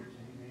through you.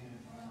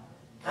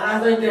 And I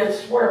think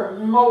that's where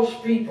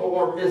most people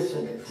are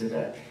missing it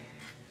today.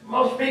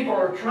 Most people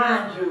are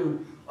trying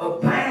to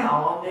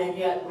abound, and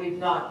yet we've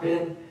not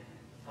been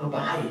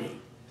abiding.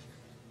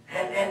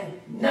 And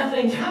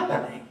nothing's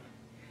happening.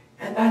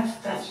 And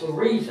that's the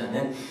reason.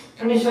 And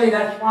let me say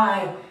that's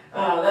why,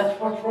 that's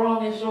what's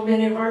wrong in so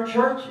many of our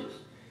churches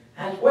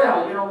as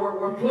well. You know,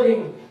 we're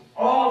putting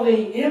all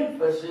the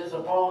emphasis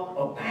upon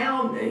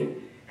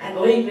abounding and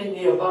leaving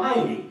the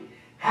abiding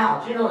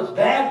out. You know, as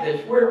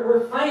Baptists,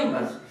 we're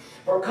famous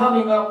for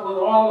coming up with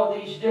all of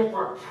these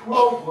different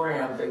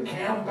programs and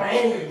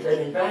campaigns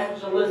and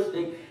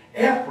evangelistic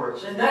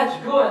efforts. And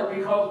that's good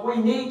because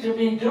we need to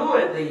be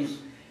doing these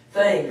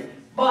things.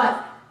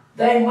 But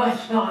they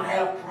must not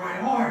have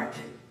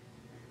priority.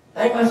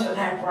 They mustn't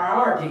have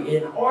priority.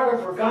 In order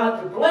for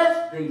God to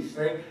bless these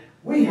things,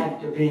 we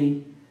have to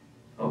be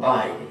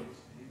abiding.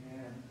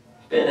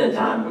 Spending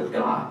time with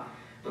God.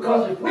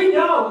 Because if we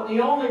know the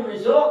only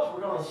results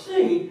we're going to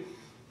see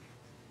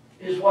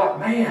is what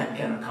man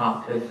can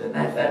accomplish, and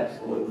that's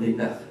absolutely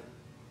nothing.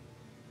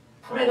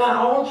 I mean,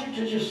 I want you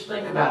to just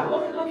think about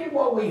it. Look at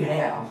what we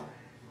have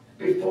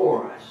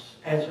before us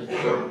as a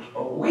church.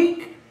 A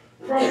week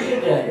from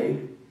today,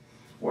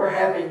 we're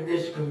having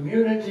this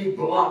community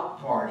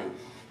block party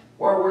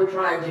where we're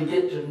trying to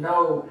get to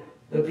know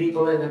the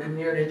people in the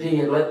community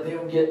and let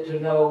them get to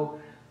know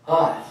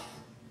us.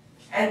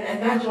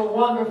 And that's a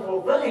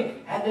wonderful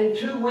thing. And then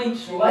 2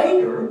 weeks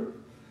later,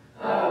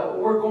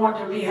 we're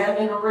going to be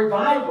having a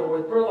revival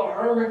with Brother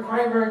Herman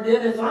Kramer and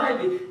Dennis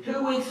Ivy.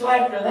 2 weeks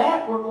after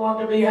that, we're going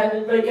to be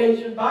having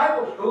Vacation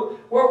Bible School,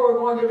 where we're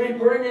going to be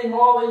bringing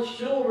all these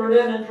children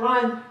in and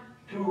trying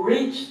to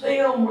reach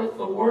them with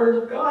the Word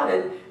of God.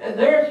 And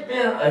there's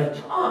been a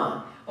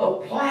ton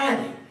of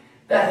planning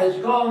that has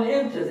gone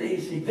into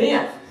these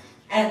events.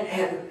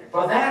 And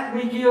for that,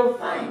 we give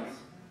thanks.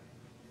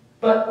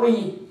 But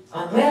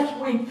unless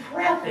we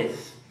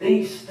preface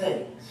these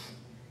things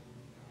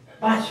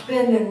by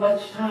spending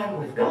much time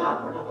with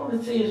God, we're not going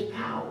to see His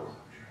power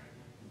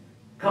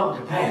come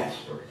to pass.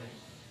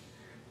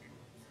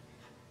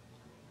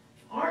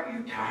 Aren't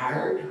you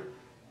tired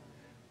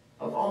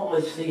of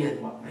only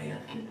seeing what man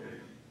can do?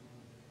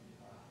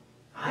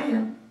 I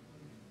am.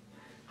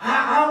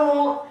 I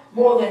want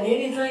more than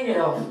anything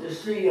else to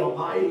see a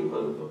mighty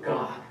move of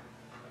God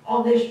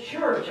on this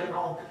church and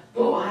on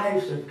the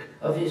lives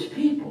of His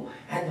people.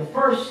 And the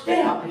first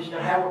step is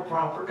to have a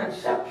proper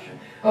conception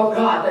of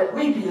God, that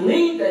we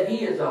believe that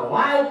He is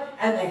alive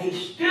and that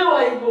He's still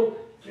able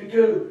to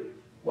do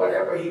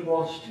whatever He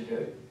wants to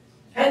do.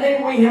 And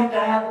then we have to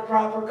have a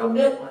proper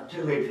commitment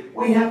to Him.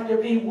 We have to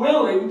be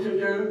willing to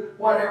do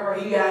whatever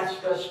He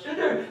asks us to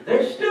do.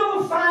 There's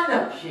still a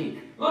sign-up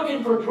sheet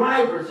looking for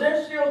drivers.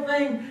 There's still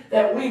things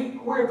that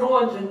we're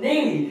going to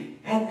need,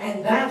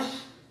 and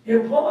that's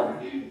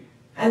important.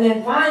 And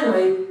then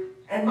finally,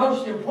 and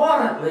most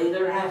importantly,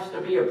 there has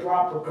to be a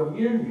proper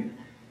communion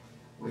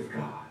with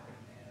God.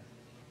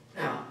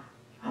 Now,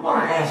 I'm going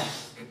to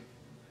ask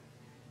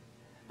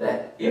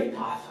that, if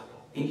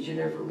possible, each and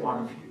every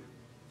one of you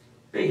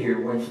be here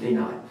Wednesday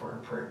night for our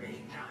prayer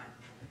meeting time.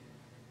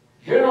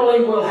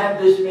 Generally, we'll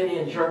have this many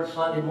in church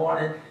Sunday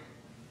morning.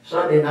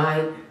 Sunday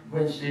night,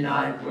 Wednesday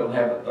night, we'll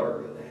have a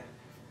third of that.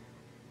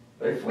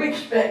 But if we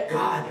expect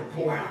God to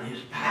pour out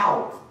His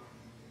power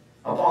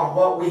upon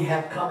what we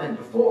have coming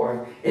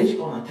before us, it's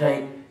going to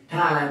take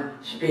time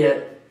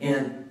spent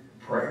in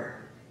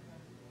prayer.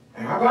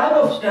 And our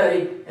Bible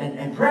study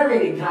and prayer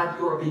meeting time is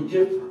going to be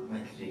different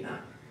Wednesday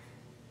night,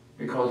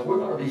 because we're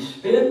going to be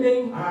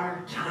spending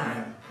our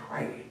time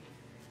praying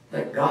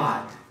that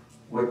God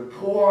would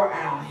pour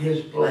out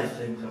His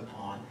blessings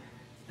upon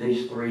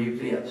these three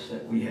events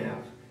that we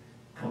have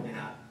coming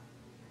up.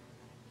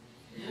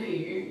 You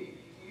see,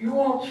 you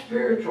want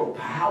spiritual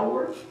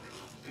power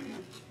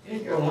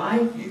in your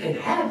life, you can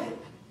have it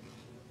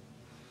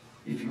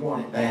if you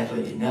want it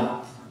badly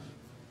enough.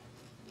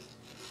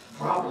 The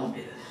problem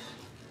is,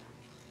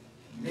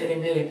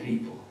 many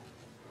people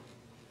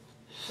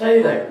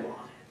say they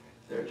want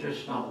it. They're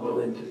just not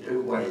willing to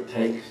do what it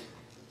takes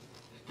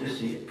to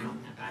see it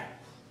come to pass.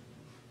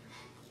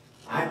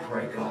 I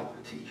pray God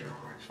would teach our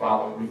hearts.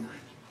 Father, we thank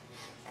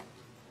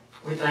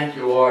you. We thank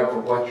you, Lord, for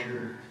what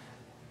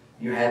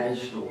you have in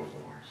store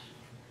for us.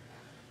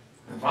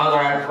 And Father,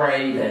 I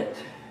pray that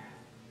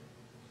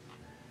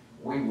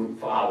we would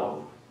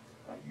follow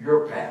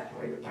your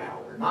pathway to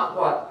power. Not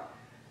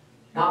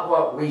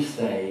what we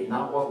say,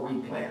 not what we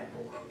plan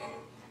for.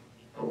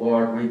 But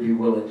Lord, we'd be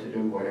willing to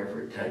do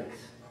whatever it takes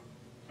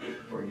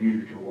for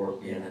you to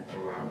work in and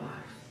through our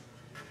lives.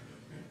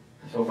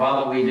 So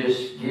Father, we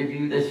just give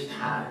you this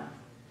time.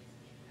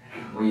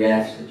 We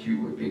ask that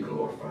you would be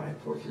glorified.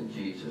 For it's in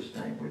Jesus'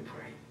 name we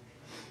pray.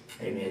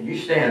 Amen. You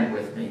stand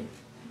with me.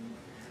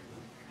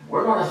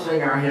 We're going to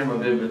sing our hymn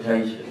of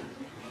invitation.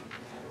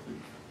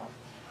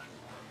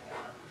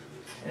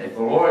 And if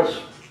the Lord's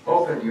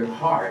spoken to your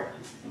heart,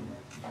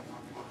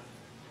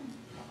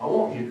 I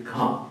want you to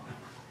come.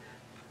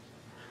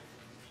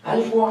 I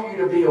just want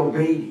you to be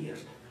obedient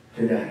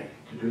today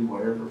to do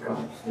whatever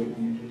God's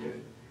leading you to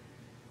do.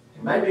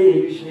 And maybe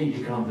you just need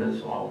to come to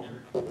this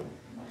altar and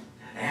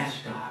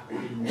ask God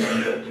what He wants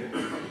you to do.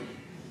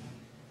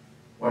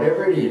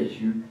 Whatever it is,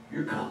 you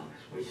come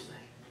as we sing.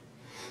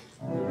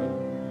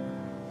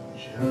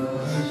 Just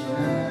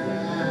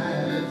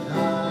as I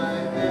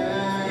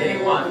am.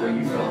 Anyone, will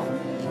you come?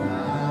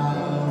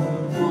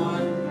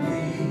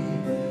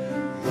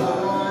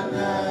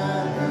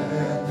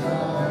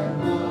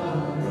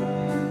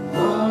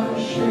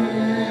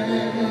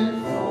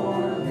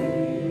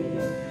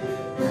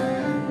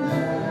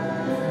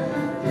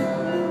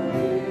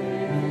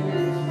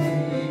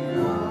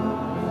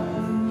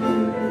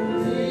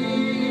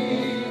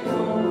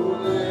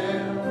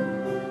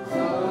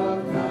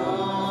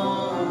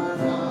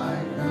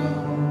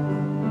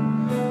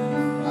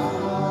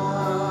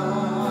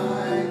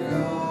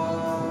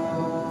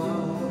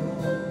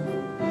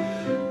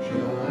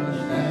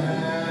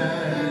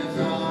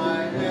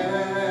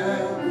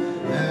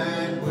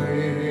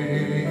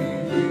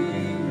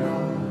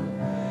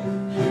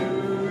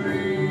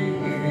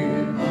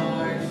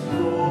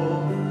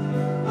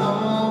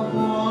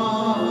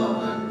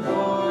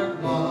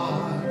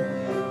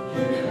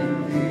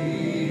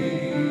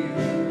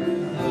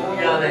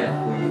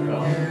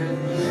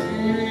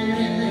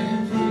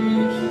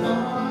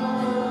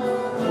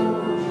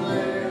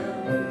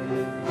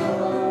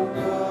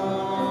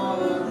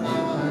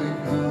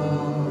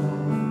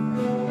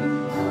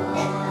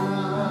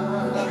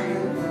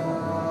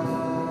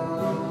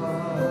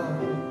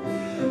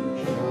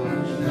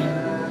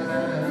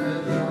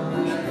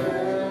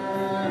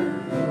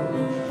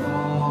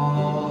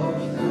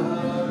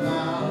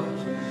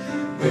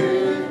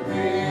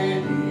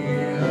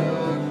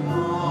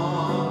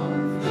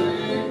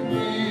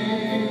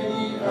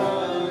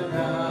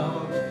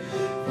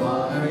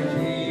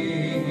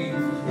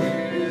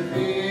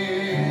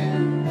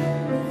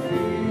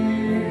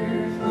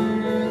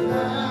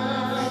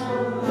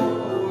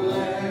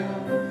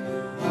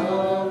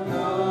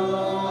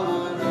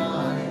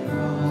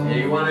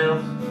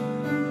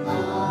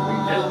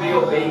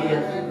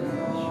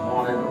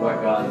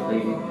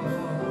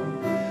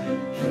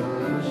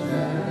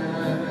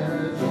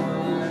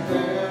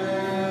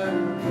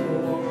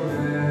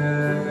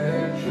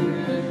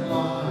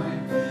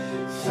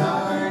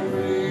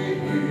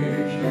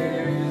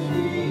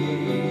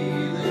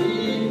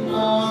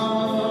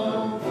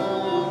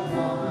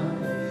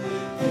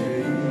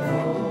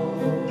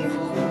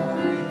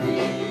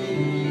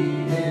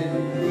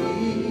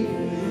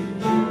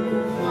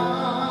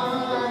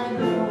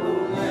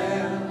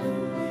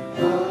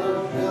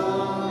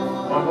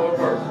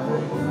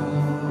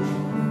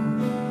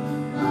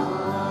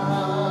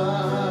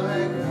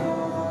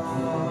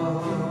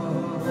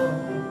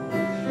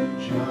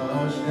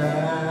 Just